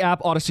 Odyssey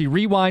app, Odyssey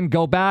Rewind,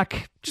 go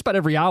back. Just about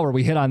every hour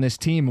we hit on this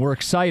team. We're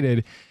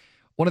excited.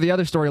 One of the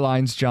other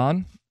storylines,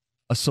 John,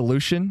 a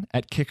solution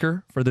at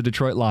kicker for the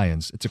Detroit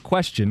Lions. It's a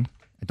question.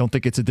 I don't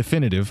think it's a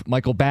definitive.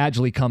 Michael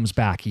Badgley comes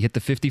back. He hit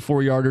the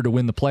 54-yarder to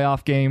win the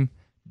playoff game.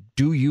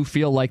 Do you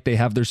feel like they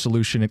have their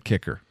solution at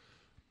kicker?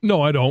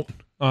 No, I don't.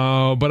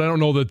 But I don't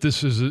know that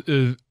this is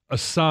a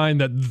sign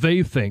that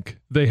they think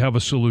they have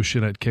a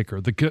solution at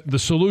kicker. The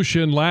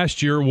solution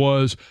last year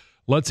was,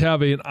 let's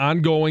have an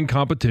ongoing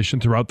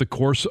competition throughout the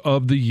course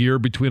of the year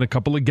between a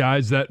couple of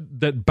guys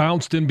that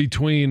bounced in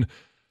between,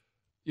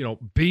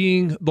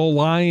 being the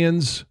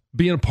Lions,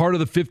 being a part of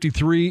the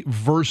 53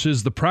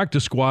 versus the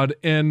practice squad.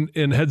 And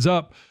heads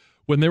up,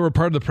 when they were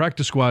part of the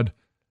practice squad,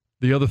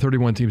 the other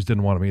 31 teams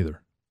didn't want them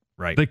either.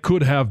 Right. They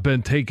could have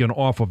been taken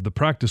off of the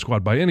practice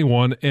squad by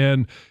anyone,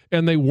 and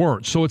they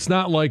weren't. So it's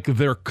not like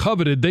they're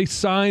coveted. They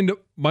signed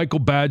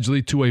Michael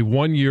Badgley to a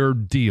 1-year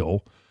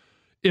deal.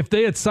 If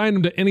they had signed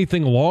him to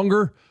anything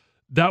longer,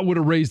 that would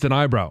have raised an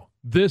eyebrow.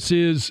 This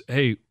is,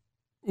 hey,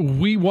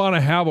 we want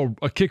to have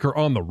a kicker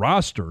on the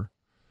roster.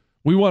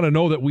 We want to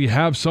know that we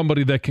have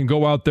somebody that can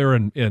go out there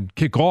and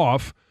kick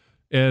off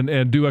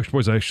and do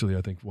exploits. Actually,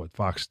 I think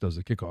Fox does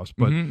the kickoffs.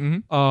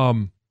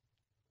 But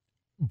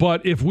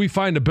but if we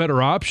find a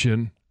better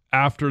option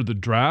after the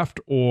draft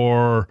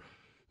or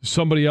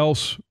somebody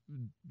else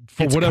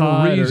for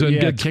whatever reason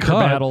gets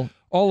cut, battle.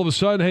 All of a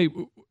sudden, hey,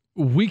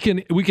 we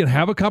can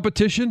have a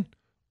competition,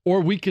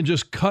 or we can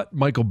just cut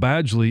Michael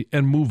Badgley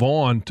and move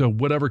on to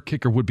whatever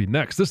kicker would be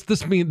next. This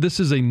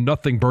is a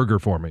nothing burger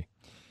for me.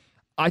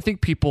 I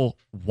think people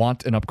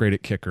want an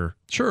upgraded kicker.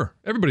 Sure,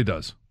 everybody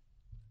does.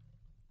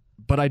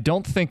 But I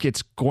don't think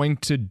it's going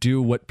to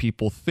do what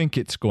people think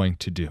it's going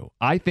to do.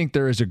 I think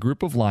there is a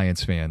group of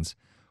Lions fans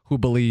who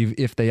believe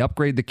if they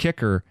upgrade the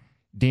kicker,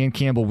 Dan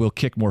Campbell will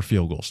kick more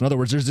field goals. In other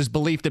words, there's this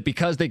belief that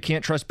because they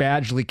can't trust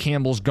Badgley,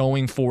 Campbell's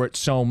going for it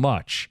so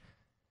much.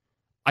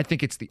 I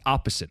think it's the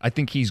opposite. I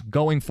think he's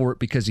going for it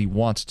because he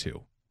wants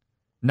to,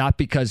 not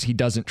because he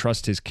doesn't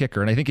trust his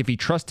kicker. And I think if he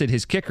trusted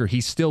his kicker,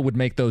 he still would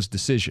make those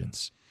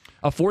decisions.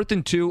 A 4th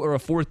and 2 or a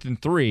 4th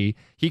and 3,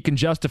 he can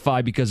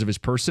justify because of his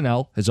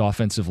personnel, his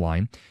offensive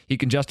line. He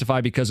can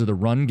justify because of the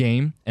run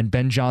game and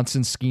Ben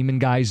Johnson scheming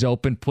guys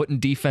open, putting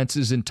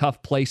defenses in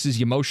tough places.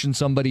 You motion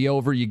somebody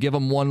over, you give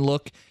them one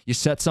look, you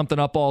set something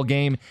up all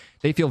game.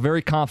 They feel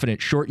very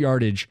confident, short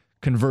yardage,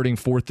 converting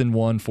 4th and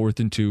 1, 4th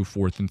and 2,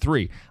 4th and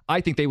 3.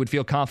 I think they would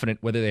feel confident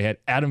whether they had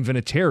Adam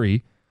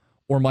Vinatieri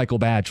or Michael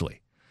Badgley,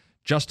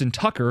 Justin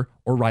Tucker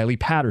or Riley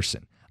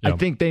Patterson. Yep. I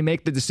think they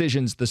make the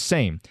decisions the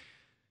same.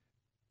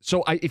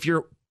 So if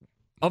you're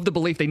of the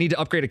belief they need to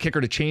upgrade a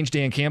kicker to change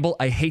Dan Campbell,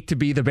 I hate to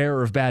be the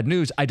bearer of bad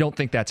news. I don't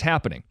think that's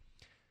happening.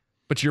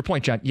 But to your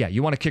point, John, yeah,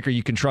 you want a kicker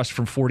you can trust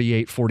from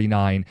 48,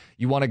 49.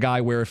 You want a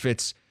guy where if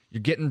you're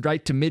getting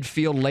right to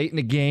midfield late in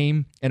the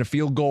game and a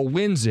field goal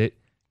wins it,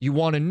 you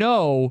want to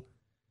know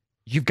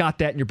you've got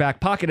that in your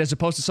back pocket as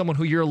opposed to someone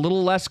who you're a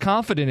little less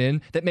confident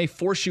in that may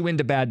force you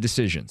into bad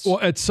decisions. Well,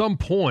 at some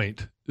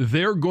point,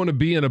 they're going to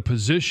be in a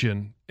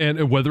position,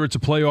 and whether it's a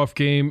playoff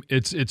game,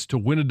 it's to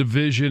win a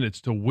division,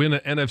 it's to win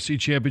an NFC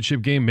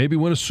championship game, maybe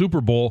win a Super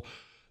Bowl,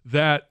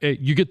 that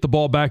you get the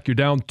ball back, you're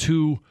down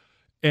 2,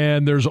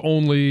 and there's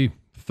only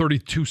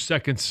 32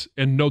 seconds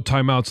and no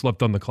timeouts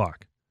left on the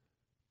clock.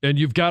 And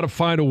you've got to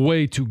find a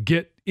way to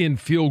get in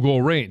field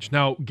goal range.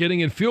 Now,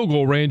 getting in field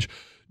goal range,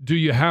 do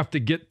you have to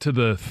get to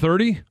the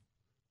 30?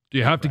 Do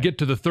you have to get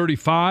to the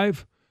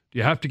 35? Do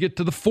you have to get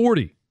to the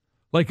 40?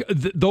 Like,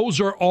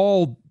 those are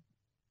all...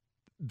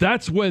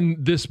 That's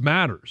when this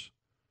matters.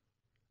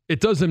 It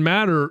doesn't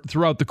matter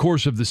throughout the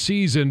course of the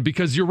season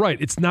because you're right.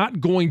 It's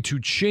not going to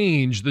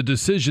change the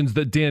decisions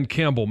that Dan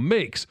Campbell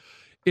makes.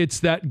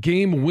 It's that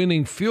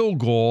game-winning field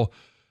goal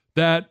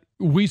that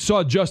we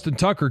saw Justin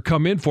Tucker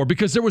come in for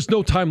because there was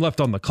no time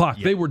left on the clock.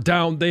 Yeah. They were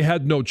down. They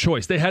had no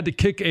choice. They had to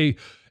kick an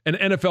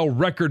NFL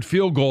record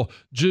field goal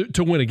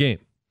to win a game.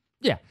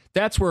 Yeah,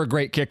 that's where a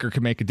great kicker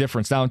can make a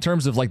difference. Now, in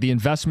terms of like the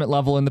investment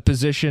level in the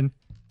position,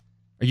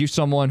 Are you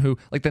someone who,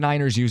 like the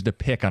Niners used a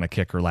pick on a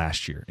kicker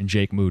last year in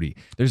Jake Moody?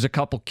 There's a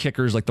couple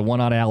kickers, like the one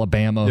out of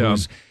Alabama. Yeah.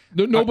 Who's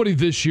Nobody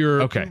this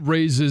year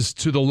raises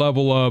to the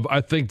level of,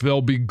 I think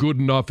they'll be good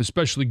enough,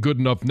 especially good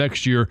enough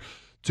next year,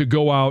 to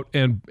go out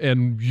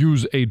and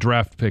use a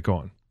draft pick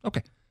on.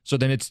 Okay. So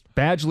then it's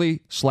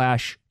Badgley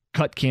 /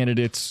 cut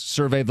candidates,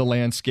 survey the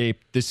landscape.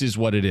 This is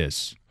what it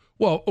is.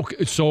 Well,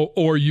 okay. So,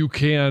 or you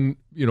can,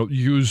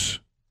 use,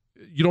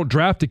 you don't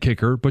draft a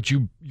kicker, but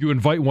you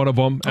invite one of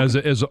them as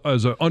an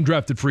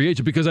undrafted free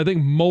agent, because I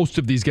think most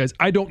of these guys,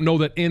 I don't know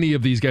that any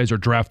of these guys are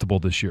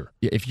draftable this year.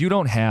 Yeah, if you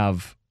don't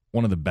have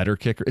one of the better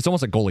kickers, it's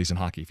almost like goalies in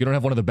hockey. If you don't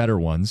have one of the better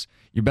ones,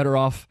 you're better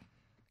off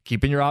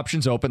keeping your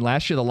options open.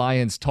 Last year, the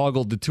Lions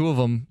toggled the two of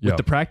them with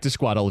the practice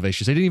squad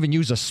elevations. They didn't even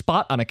use a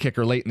spot on a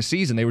kicker late in the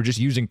season. They were just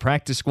using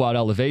practice squad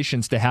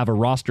elevations to have a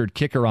rostered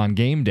kicker on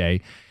game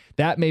day.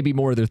 That may be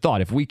more of their thought.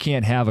 If we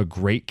can't have a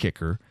great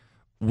kicker,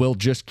 we'll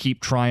just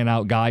keep trying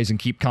out guys and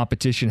keep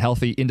competition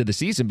healthy into the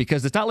season,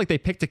 because it's not like they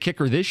picked a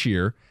kicker this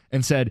year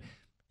and said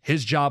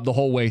his job the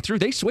whole way through.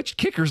 They switched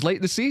kickers late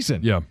in the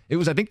season. Yeah. It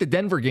was, I think, the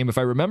Denver game, if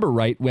I remember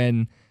right,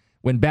 when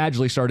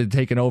Badgley started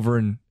taking over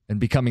and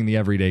becoming the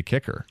everyday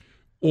kicker.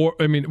 Or,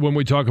 I mean, when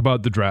we talk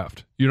about the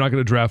draft, you're not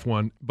going to draft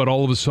one, but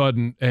all of a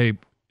sudden, hey,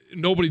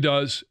 nobody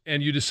does,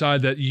 and you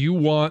decide that you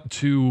want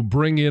to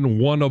bring in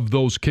one of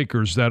those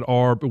kickers that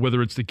are,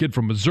 whether it's the kid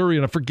from Missouri,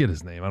 and I forget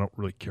his name. I don't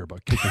really care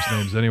about kickers'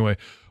 names anyway.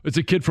 It's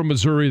a kid from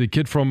Missouri, the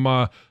kid from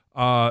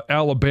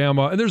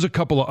Alabama, and there's a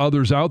couple of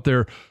others out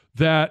there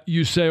that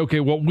you say,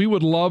 okay, well, we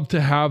would love to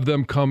have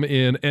them come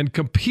in and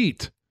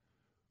compete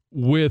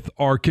with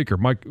our kicker,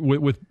 Mike,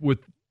 with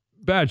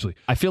Badgley.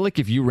 I feel like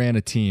if you ran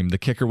a team, the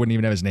kicker wouldn't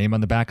even have his name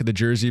on the back of the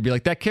jersey. You'd be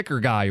like, that kicker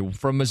guy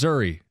from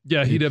Missouri.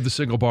 Yeah, he'd have the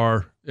single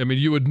bar. I mean,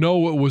 you would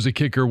know it was a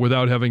kicker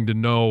without having to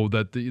know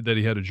that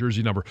he had a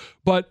jersey number.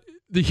 But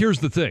here's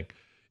the thing,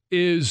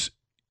 is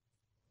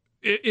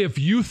if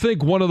you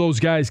think one of those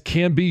guys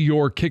can be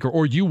your kicker,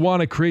 or you want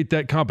to create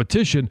that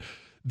competition,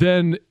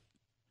 then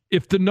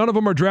if none of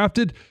them are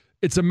drafted,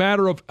 it's a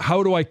matter of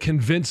how do I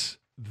convince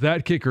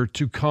that kicker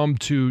to come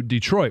to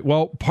Detroit.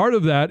 Well, part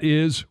of that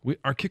is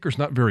our kicker's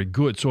not very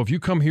good. So if you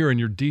come here and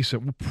you're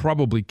decent, we'll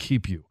probably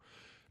keep you.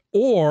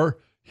 Or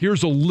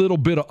here's a little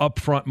bit of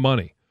upfront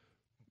money.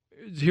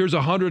 Here's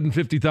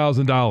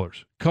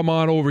 $150,000. Come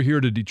on over here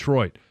to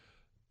Detroit.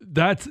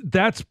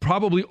 That's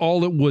probably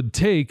all it would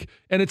take,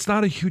 and it's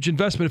not a huge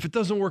investment. If it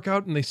doesn't work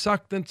out and they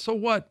suck, then so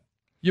what?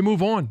 You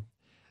move on.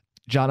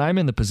 John, I'm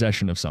in the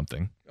possession of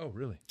something. Oh,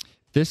 really?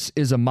 This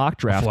is a mock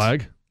draft. A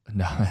flag?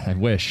 No, I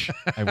wish.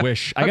 I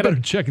better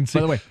check and see.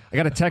 By the way, I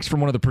got a text from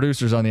one of the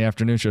producers on the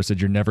afternoon show,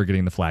 said you're never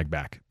getting the flag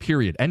back.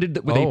 Period.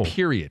 Ended with a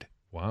period.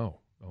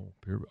 Wow. Oh,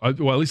 period.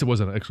 Well, at least it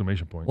wasn't an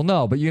exclamation point. Well,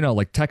 no, but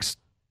like text.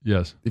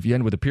 Yes. If you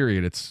end with a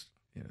period, it's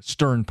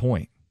stern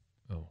point.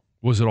 Oh.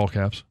 Was it all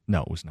caps?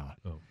 No, it was not.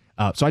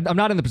 Oh. So I'm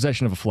not in the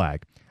possession of a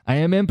flag. I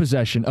am in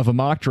possession of a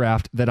mock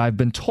draft that I've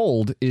been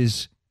told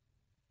is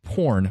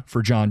porn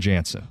for John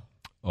Jansen.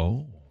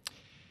 Oh.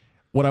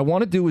 What I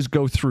want to do is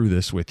go through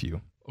this with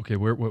you. Okay,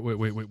 wait,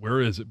 where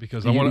is it?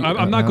 Because I'm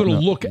not going to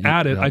look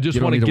at it. I just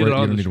want to get it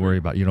on. You don't need to worry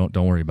about it.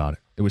 Don't worry about it.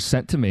 It was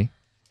sent to me,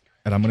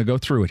 and I'm going to go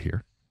through it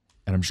here,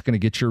 and I'm just going to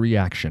get your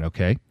reaction,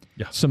 okay?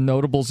 Yeah. Some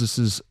notables. This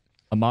is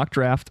a mock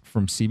draft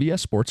from CBS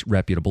Sports,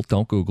 reputable.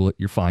 Don't Google it.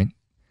 You're fine.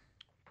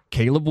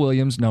 Caleb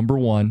Williams, number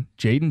 1.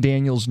 Jaden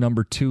Daniels,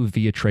 number 2,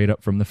 via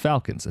trade-up from the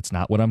Falcons. That's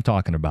not what I'm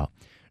talking about.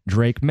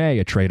 Drake May,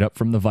 a trade-up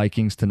from the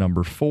Vikings to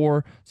number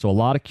 4. So a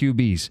lot of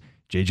QBs.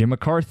 J.J.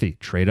 McCarthy,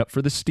 trade up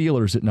for the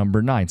Steelers at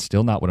number 9.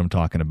 Still not what I'm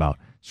talking about.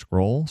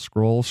 Scroll.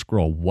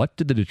 What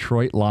did the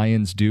Detroit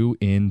Lions do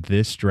in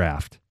this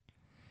draft?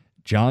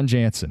 John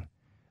Jansen.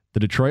 The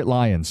Detroit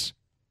Lions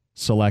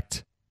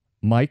select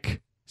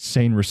Mike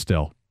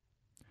Sainristil,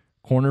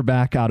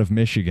 cornerback out of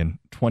Michigan,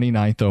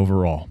 29th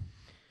overall.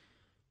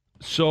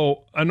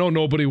 So I know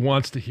nobody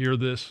wants to hear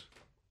this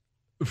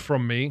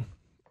from me,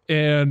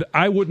 and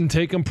I wouldn't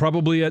take him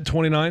probably at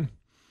 29.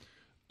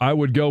 I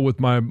would go with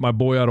my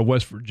boy out of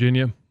West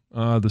Virginia,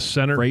 the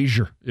center.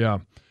 Frazier. Yeah.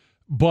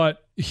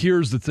 But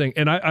here's the thing,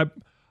 and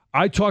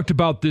I talked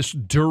about this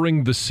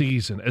during the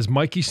season as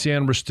Mikey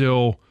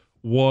Sainristil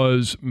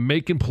was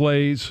making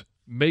plays,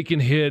 making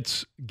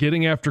hits,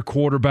 getting after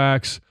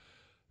quarterbacks,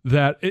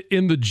 that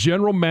in the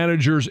general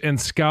managers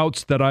and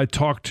scouts that I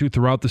talked to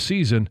throughout the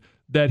season,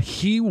 that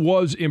he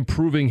was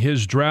improving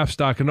his draft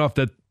stock enough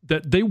that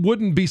they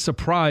wouldn't be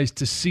surprised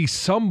to see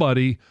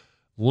somebody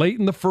late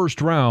in the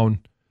first round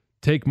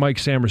take Mike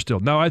Sainristil.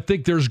 Now, I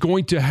think there's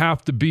going to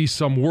have to be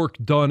some work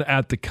done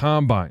at the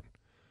combine.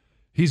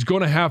 He's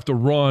going to have to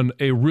run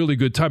a really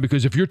good time,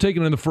 because if you're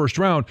taking in the first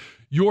round,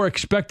 you're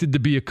expected to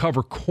be a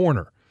cover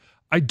corner.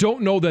 I don't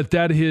know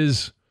that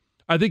is,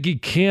 I think he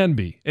can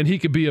be, and he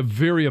could be a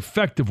very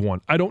effective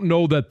one. I don't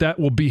know that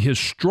will be his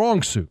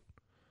strong suit.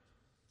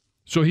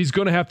 So he's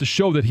going to have to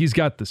show that he's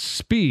got the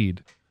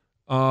speed.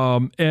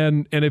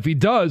 And if he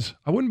does,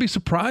 I wouldn't be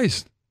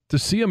surprised to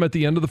see him at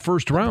the end of the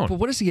first round. But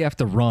what does he have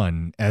to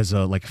run as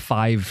a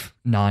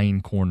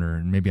 5'9" corner?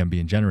 And maybe I'm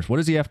being generous. What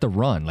does he have to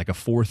run? Like a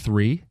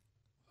 4.3?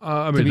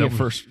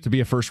 to be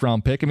a first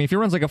round pick. I mean, if he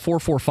runs like a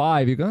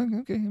 4.45, you go,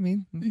 okay. I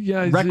mean,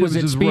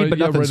 requisite speed, right, but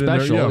nothing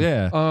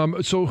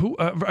special. So who?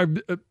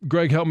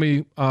 Greg, help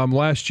me.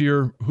 Last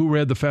year, who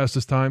ran the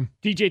fastest time?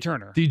 DJ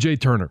Turner. DJ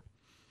Turner.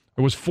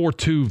 It was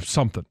 4.2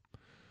 something.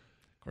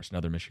 Of course,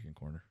 another Michigan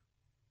corner.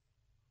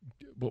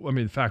 Well, I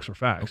mean, facts are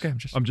facts. Okay,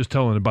 I'm just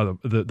telling about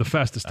the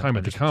fastest time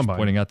at the combine.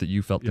 Pointing out that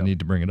you felt the need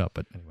to bring it up,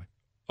 but anyway.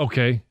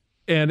 Okay,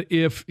 and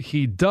if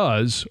he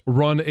does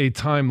run a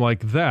time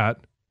like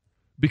that,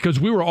 because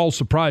we were all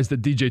surprised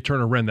that DJ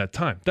Turner ran that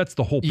time. That's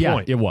the whole point.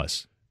 Yeah, it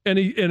was.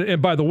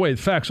 And by the way,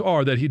 the facts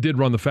are that he did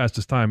run the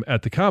fastest time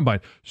at the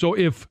combine. So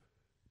if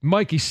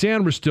Mikey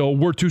Sandristil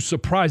were to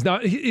surprise, now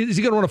is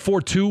he going to run a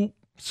 4.2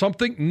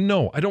 something?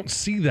 No, I don't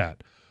see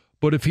that.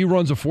 But if he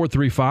runs a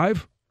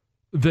 4.35,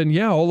 then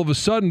yeah, all of a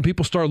sudden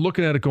people start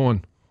looking at it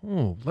going,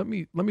 oh, let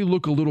me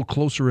look a little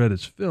closer at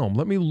his film.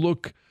 Let me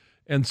look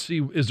and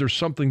see, is there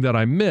something that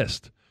I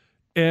missed?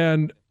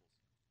 And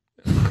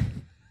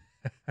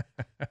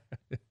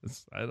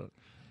I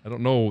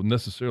don't know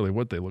necessarily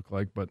what they look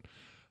like, but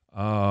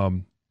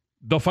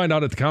they'll find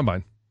out at the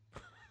combine.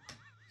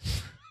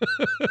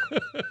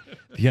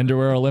 The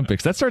Underwear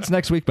Olympics. That starts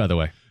next week, by the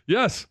way.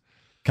 Yes.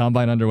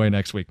 Combine underway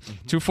next week.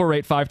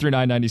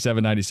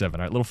 248-539-9797. All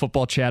right, little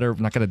football chatter.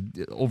 I'm not going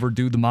to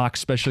overdo the mock,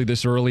 especially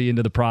this early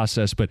into the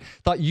process, but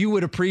thought you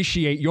would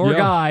appreciate your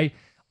guy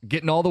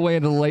getting all the way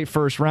into the late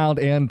first round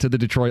and to the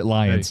Detroit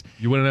Lions.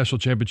 Hey, you win a national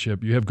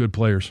championship. You have good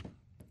players.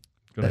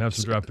 Going to have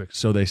some draft picks.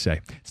 So they say.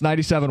 It's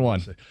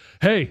 97-1.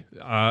 Hey,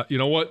 you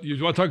know what?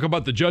 You want to talk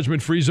about the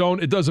judgment-free zone?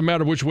 It doesn't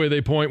matter which way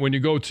they point when you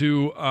go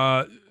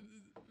to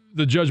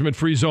the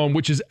judgment-free zone,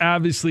 which is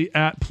obviously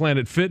at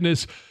Planet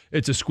Fitness.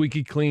 It's a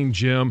squeaky clean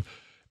gym.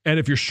 And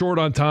if you're short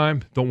on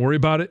time, don't worry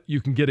about it. You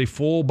can get a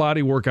full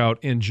body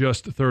workout in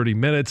just 30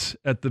 minutes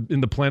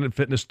in the Planet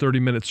Fitness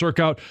 30-minute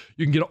circuit.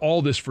 You can get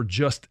all this for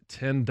just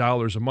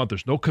 $10 a month.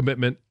 There's no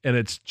commitment, and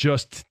it's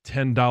just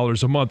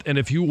 $10 a month. And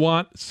if you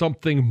want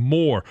something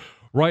more,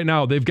 right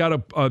now, they've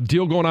got a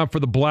deal going on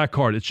for the Black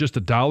Card. It's just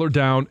 $1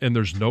 down, and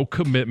there's no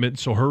commitment.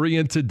 So hurry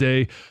in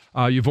today.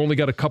 You've only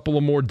got a couple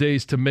of more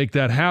days to make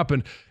that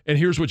happen. And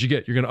here's what you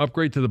get. You're going to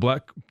upgrade to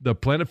the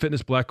Planet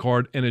Fitness Black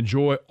Card and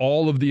enjoy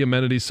all of the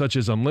amenities, such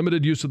as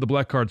unlimited use of the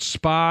Black Card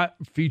spa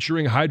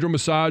featuring hydro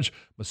massage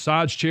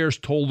chairs,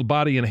 total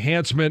body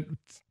enhancement,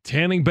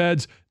 tanning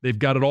beds. They've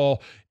got it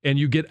all. And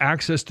you get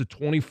access to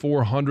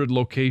 2,400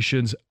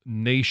 locations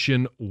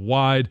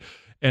nationwide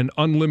and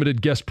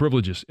unlimited guest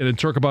privileges. And in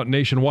talk about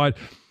nationwide,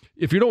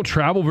 if you don't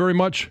travel very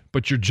much,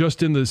 but you're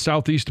just in the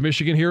southeast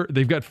Michigan here,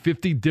 they've got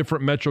 50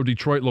 different Metro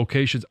Detroit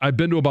locations. I've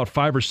been to about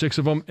 5 or 6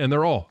 of them, and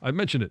they're all, I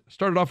mentioned it,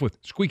 started off with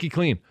squeaky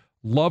clean.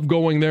 Love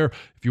going there.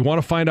 If you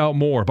want to find out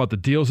more about the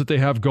deals that they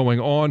have going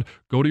on,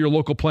 go to your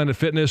local Planet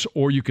Fitness,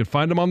 or you can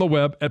find them on the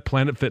web at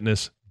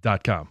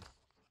planetfitness.com.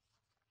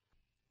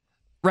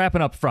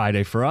 Wrapping up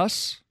Friday for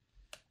us,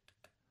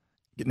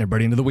 getting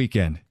everybody into the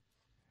weekend.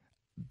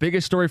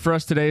 Biggest story for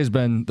us today has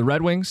been the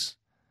Red Wings.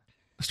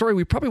 A story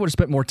we probably would have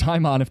spent more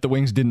time on if the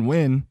Wings didn't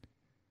win.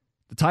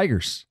 The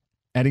Tigers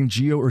adding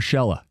Gio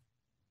Urshela.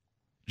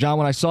 John,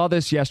 when I saw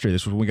this yesterday,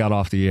 this was when we got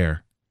off the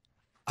air,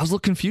 I was a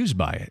little confused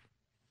by it.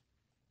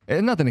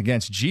 And nothing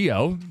against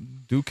Gio.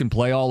 Dude can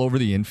play all over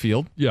the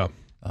infield. Yeah.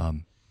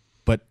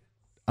 But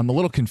I'm a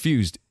little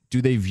confused.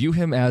 Do they view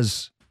him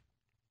as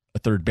a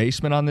third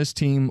baseman on this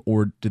team,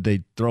 or did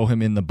they throw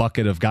him in the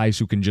bucket of guys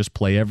who can just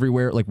play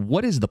everywhere? Like,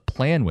 what is the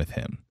plan with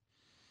him?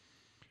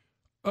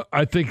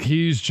 I think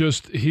he's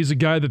a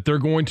guy that they're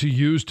going to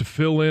use to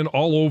fill in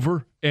all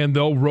over, and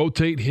they'll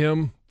rotate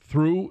him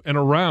through and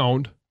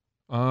around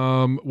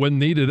when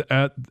needed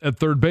at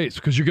third base,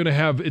 because you're going to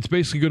have, it's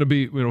basically going to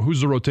be,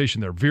 who's the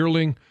rotation there?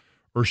 Vierling,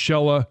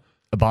 Urshela,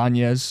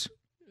 Ibanez,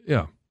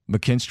 yeah,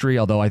 McKinstry,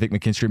 although I think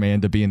McKinstry may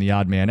end up being the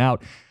odd man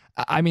out.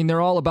 I mean,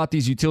 they're all about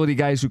these utility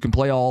guys who can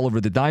play all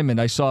over the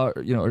diamond. I saw,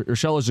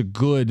 Urshela's a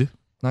good,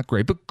 not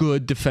great, but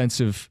good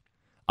defensive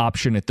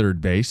option at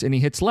third base, and he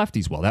hits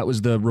lefties well. That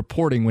was the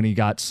reporting when he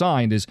got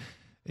signed, is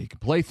he can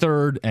play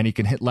third and he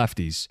can hit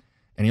lefties,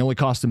 and he only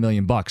cost $1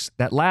 million.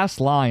 That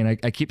last line,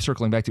 I keep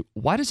circling back to,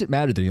 why does it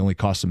matter that he only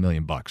costs $1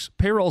 million?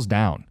 Payroll's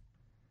down.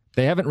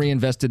 They haven't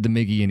reinvested the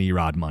Miggy and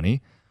Erod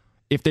money.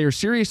 If they are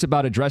serious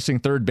about addressing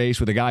third base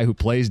with a guy who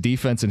plays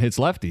defense and hits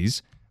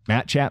lefties,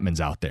 Matt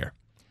Chapman's out there.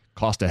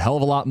 Cost a hell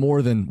of a lot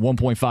more than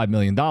 $1.5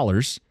 million,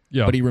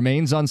 but he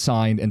remains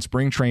unsigned, and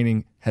spring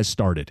training has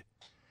started.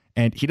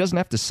 And he doesn't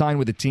have to sign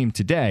with the team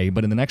today,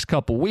 but in the next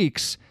couple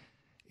weeks,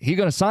 he's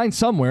going to sign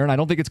somewhere, and I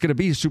don't think it's going to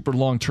be a super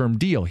long-term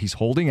deal. He's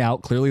holding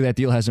out. Clearly, that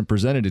deal hasn't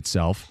presented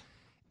itself.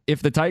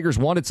 If the Tigers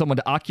wanted someone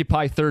to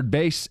occupy third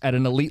base at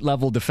an elite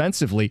level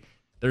defensively,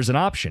 there's an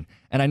option.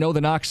 And I know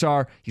the knocks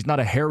are he's not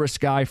a Harris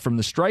guy from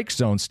the strike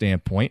zone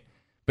standpoint,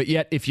 but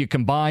yet if you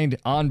combined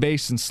on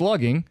base and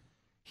slugging,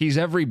 he's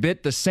every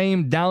bit the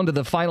same down to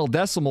the final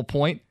decimal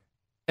point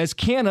as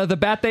Canna, the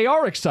bat they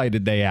are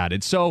excited they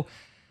added. So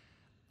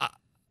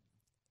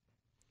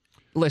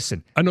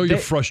Listen. I know you're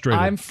frustrated.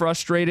 I'm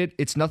frustrated.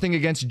 It's nothing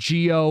against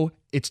Gio.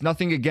 It's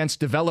nothing against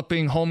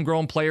developing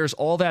homegrown players.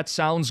 All that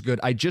sounds good.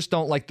 I just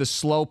don't like the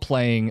slow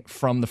playing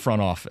from the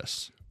front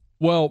office.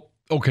 Well,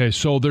 okay,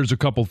 so there's a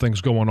couple things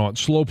going on.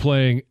 Slow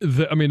playing.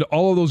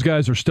 All of those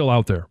guys are still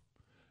out there.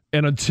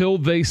 And until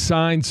they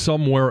sign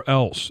somewhere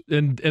else,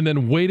 and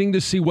then waiting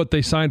to see what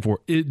they sign for,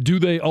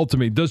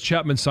 does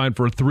Chapman sign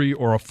for a 3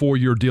 or a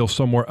 4-year deal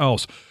somewhere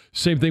else?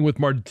 Same thing with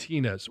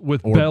Martinez,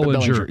 with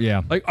Bellinger.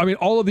 Yeah.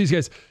 All of these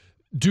guys,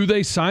 do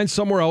they sign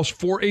somewhere else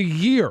for a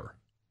year?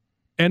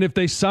 And if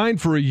they sign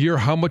for a year,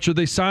 how much are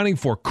they signing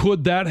for?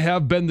 Could that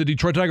have been the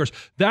Detroit Tigers?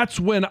 That's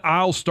when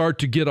I'll start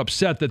to get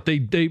upset that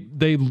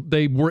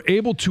they were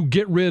able to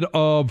get rid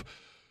of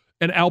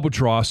an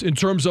albatross in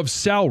terms of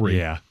salary.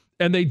 Yeah.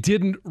 And they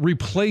didn't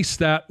replace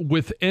that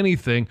with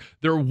anything.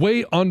 They're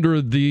way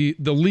under the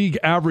league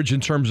average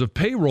in terms of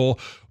payroll.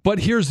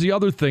 But here's the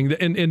other thing,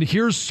 and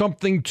here's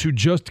something to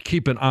just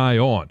keep an eye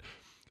on.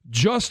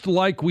 Just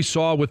like we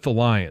saw with the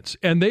Lions,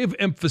 and they've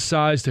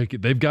emphasized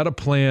they've got a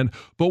plan,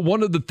 but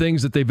one of the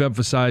things that they've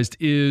emphasized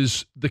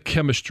is the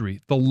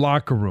chemistry, the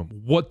locker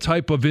room. What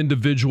type of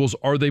individuals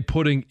are they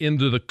putting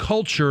into the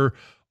culture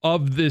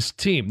of this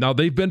team? Now,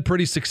 they've been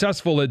pretty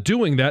successful at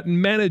doing that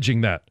and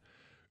managing that.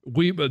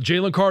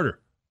 Jalen Carter,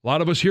 a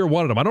lot of us here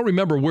wanted him. I don't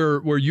remember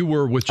where you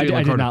were with Jalen Carter.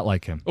 I did not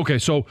like him. Okay,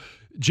 so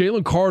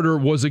Jalen Carter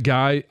was a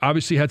guy,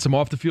 obviously had some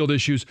off-the-field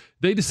issues.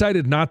 They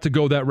decided not to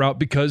go that route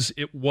because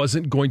it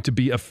wasn't going to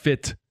be a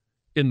fit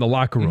in the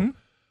locker room. Mm-hmm.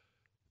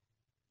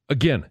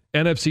 Again,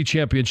 NFC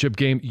Championship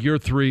game, year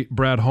 3,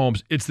 Brad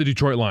Holmes. It's the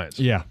Detroit Lions.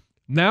 Yeah.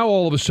 Now,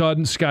 all of a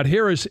sudden, Scott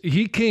Harris,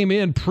 he came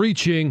in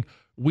preaching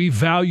we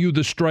value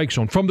the strike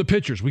zone from the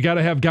pitchers. We got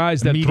to have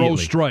guys that throw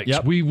strikes.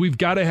 Yep. We've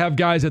got to have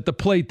guys at the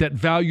plate that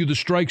value the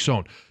strike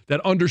zone, that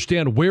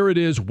understand where it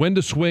is, when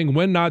to swing,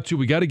 when not to.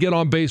 We got to get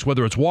on base,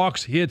 whether it's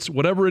walks, hits,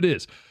 whatever it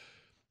is.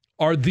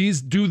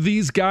 Do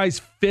these guys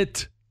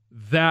fit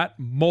that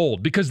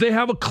mold? Because they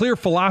have a clear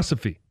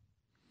philosophy.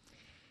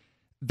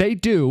 They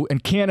do,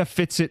 and Canna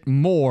fits it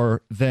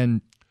more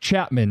than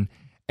Chapman.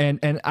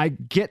 And I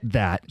get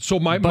that. So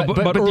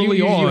but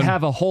early on, you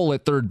have a hole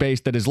at third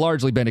base that has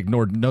largely been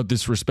ignored. No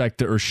disrespect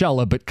to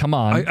Urshela, but come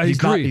on, I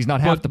agree. He's not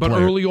half the player.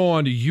 But early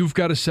on, you've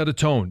got to set a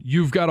tone.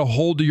 You've got to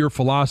hold to your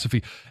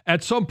philosophy.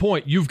 At some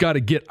point, you've got to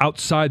get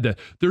outside that.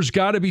 There's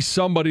got to be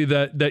somebody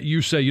that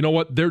you say, you know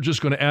what, they're just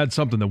going to add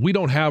something that we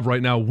don't have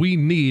right now. We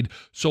need,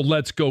 so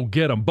let's go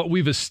get them. But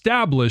we've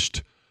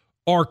established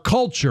our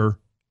culture.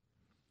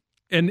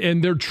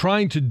 And they're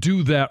trying to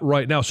do that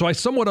right now. So I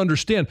somewhat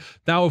understand.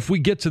 Now, if we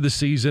get to the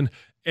season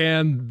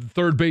and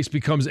third base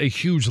becomes a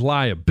huge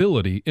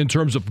liability in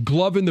terms of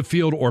glove in the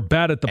field or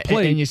bat at the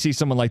plate. And you see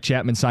someone like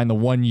Chapman sign the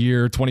 1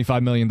 year,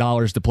 $25 million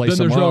to play then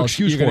somewhere there's no else.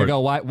 excuse You're going to for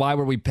go, why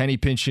were we penny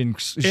pinching,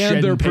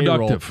 and they're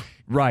payroll? Productive.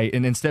 Right.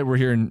 And instead we're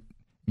hearing,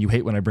 you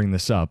hate when I bring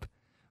this up,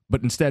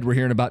 but instead we're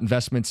hearing about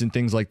investments in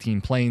things like team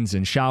planes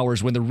and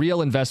showers when the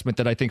real investment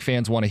that I think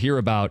fans want to hear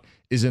about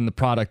is in the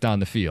product on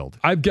the field.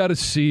 I've got to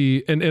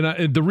see, and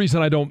the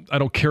reason I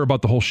don't care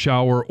about the whole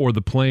shower or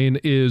the plane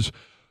is,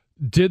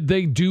 did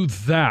they do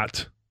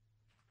that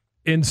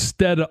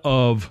instead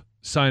of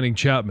signing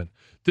Chapman?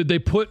 Did they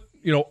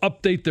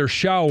update their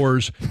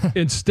showers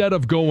instead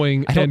of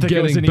going and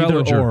getting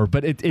Bellinger? Or,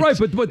 but it's right,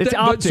 but it's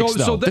optics,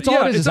 though. That's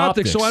all it is,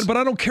 optics. But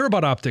I don't care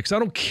about optics. I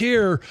don't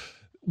care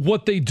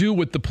what they do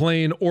with the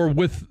plane or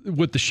with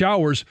the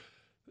showers.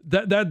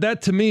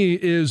 That to me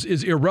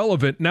is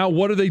irrelevant. Now,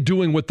 what are they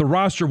doing with the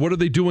roster? What are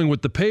they doing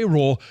with the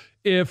payroll?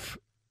 If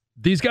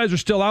these guys are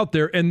still out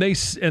there and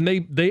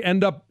they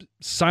end up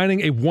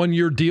signing a 1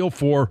 year deal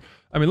for,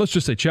 let's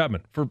just say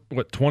Chapman for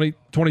what, 20,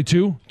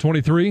 22,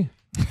 23?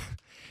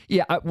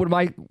 Yeah,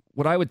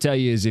 what I would tell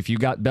you is if you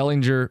got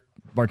Bellinger,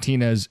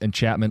 Martinez, and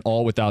Chapman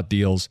all without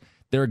deals,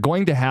 they're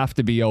going to have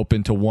to be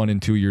open to 1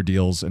 and 2 year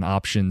deals and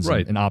options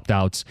and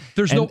opt-outs.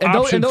 There's no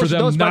option for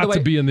them not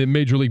to be in the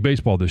Major League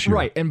Baseball this year.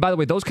 Right. And by the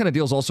way, those kind of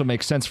deals also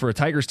make sense for a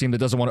Tigers team that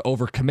doesn't want to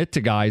overcommit to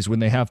guys when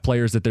they have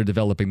players that they're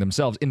developing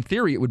themselves. In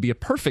theory, it would be a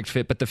perfect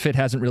fit, but the fit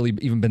hasn't really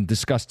even been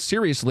discussed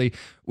seriously.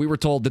 We were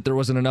told that there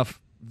wasn't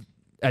enough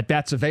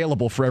at-bats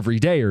available for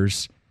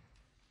everydayers.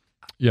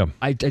 Yeah.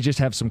 I just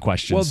have some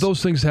questions. Well,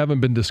 those things haven't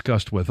been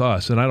discussed with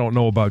us, and I don't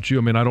know about you.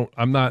 I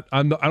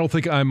don't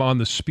think I'm on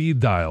the speed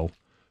dial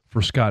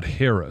for Scott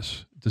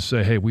Harris to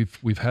say, hey,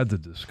 we've had the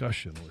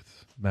discussion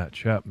with Matt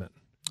Chapman,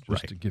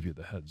 just to give you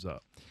the heads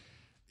up.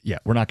 Yeah,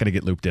 we're not going to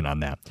get looped in on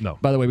that. No.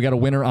 By the way, we got a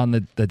winner on the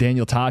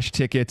Daniel Tosh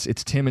tickets.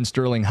 It's Tim in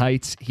Sterling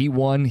Heights. He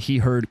won. He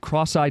heard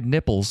Cross-Eyed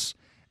Nipples,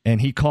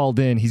 and he called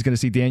in. He's going to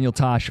see Daniel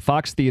Tosh,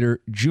 Fox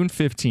Theater, June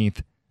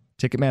 15th,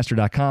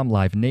 Ticketmaster.com,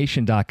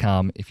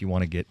 LiveNation.com, if you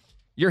want to get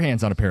your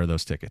hands on a pair of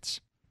those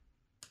tickets.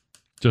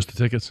 Just the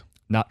tickets?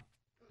 Not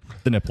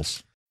the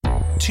nipples.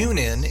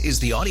 TuneIn is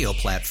the audio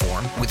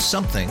platform with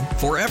something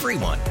for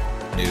everyone.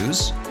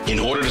 News. In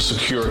order to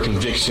secure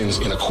convictions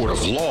in a court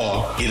of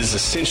law, it is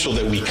essential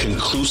that we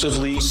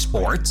conclusively.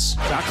 Sports.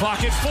 Got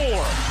clock at 4.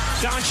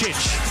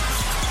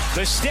 Doncic.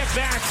 The step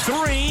back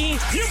 3.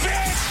 You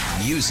bet.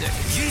 Music.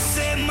 You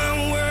set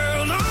my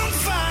world on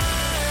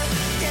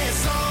fire.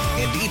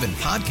 even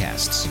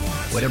podcasts.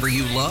 Whatever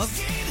you love,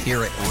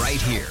 hear it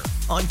right here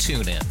on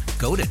TuneIn.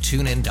 Go to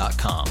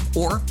TuneIn.com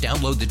or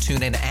download the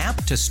TuneIn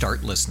app to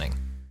start listening.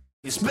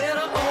 It's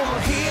better over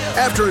here.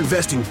 After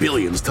investing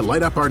billions to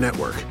light up our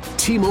network,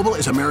 T-Mobile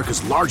is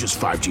America's largest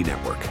 5G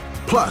network.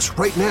 Plus,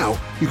 right now,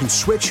 you can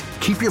switch,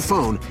 keep your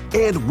phone,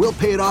 and we'll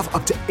pay it off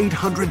up to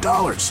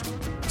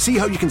 $800. See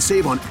how you can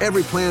save on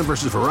every plan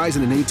versus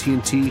Verizon and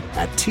AT&T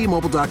at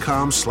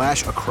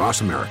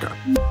T-Mobile.com/across America.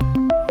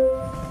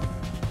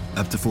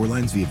 Up to 4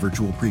 lines via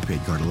virtual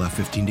prepaid card. Allow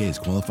 15 days.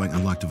 Qualifying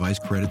unlocked device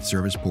credit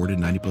service ported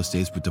 90+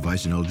 days with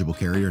device and eligible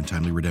carrier and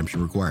timely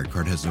redemption required.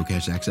 Card has no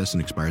cash access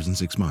and expires in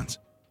 6 months.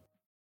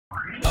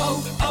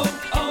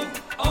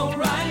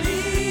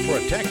 O'Reilly.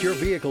 Protect your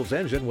vehicle's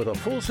engine with a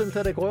full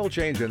synthetic oil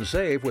change and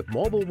save with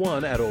Mobil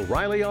 1 at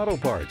O'Reilly Auto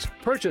Parts.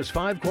 Purchase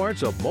 5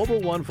 quarts of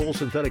Mobil 1 full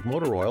synthetic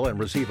motor oil and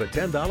receive a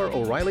 $10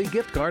 O'Reilly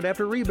gift card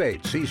after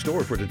rebate. See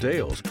store for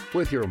details.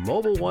 With your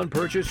Mobil 1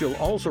 purchase, you'll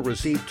also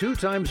receive 2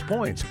 times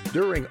points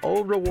during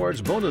O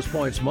Rewards Bonus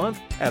Points Month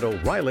at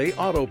O'Reilly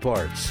Auto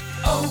Parts.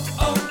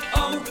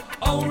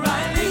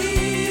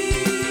 O'Reilly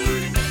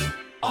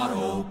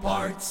Auto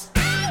Parts.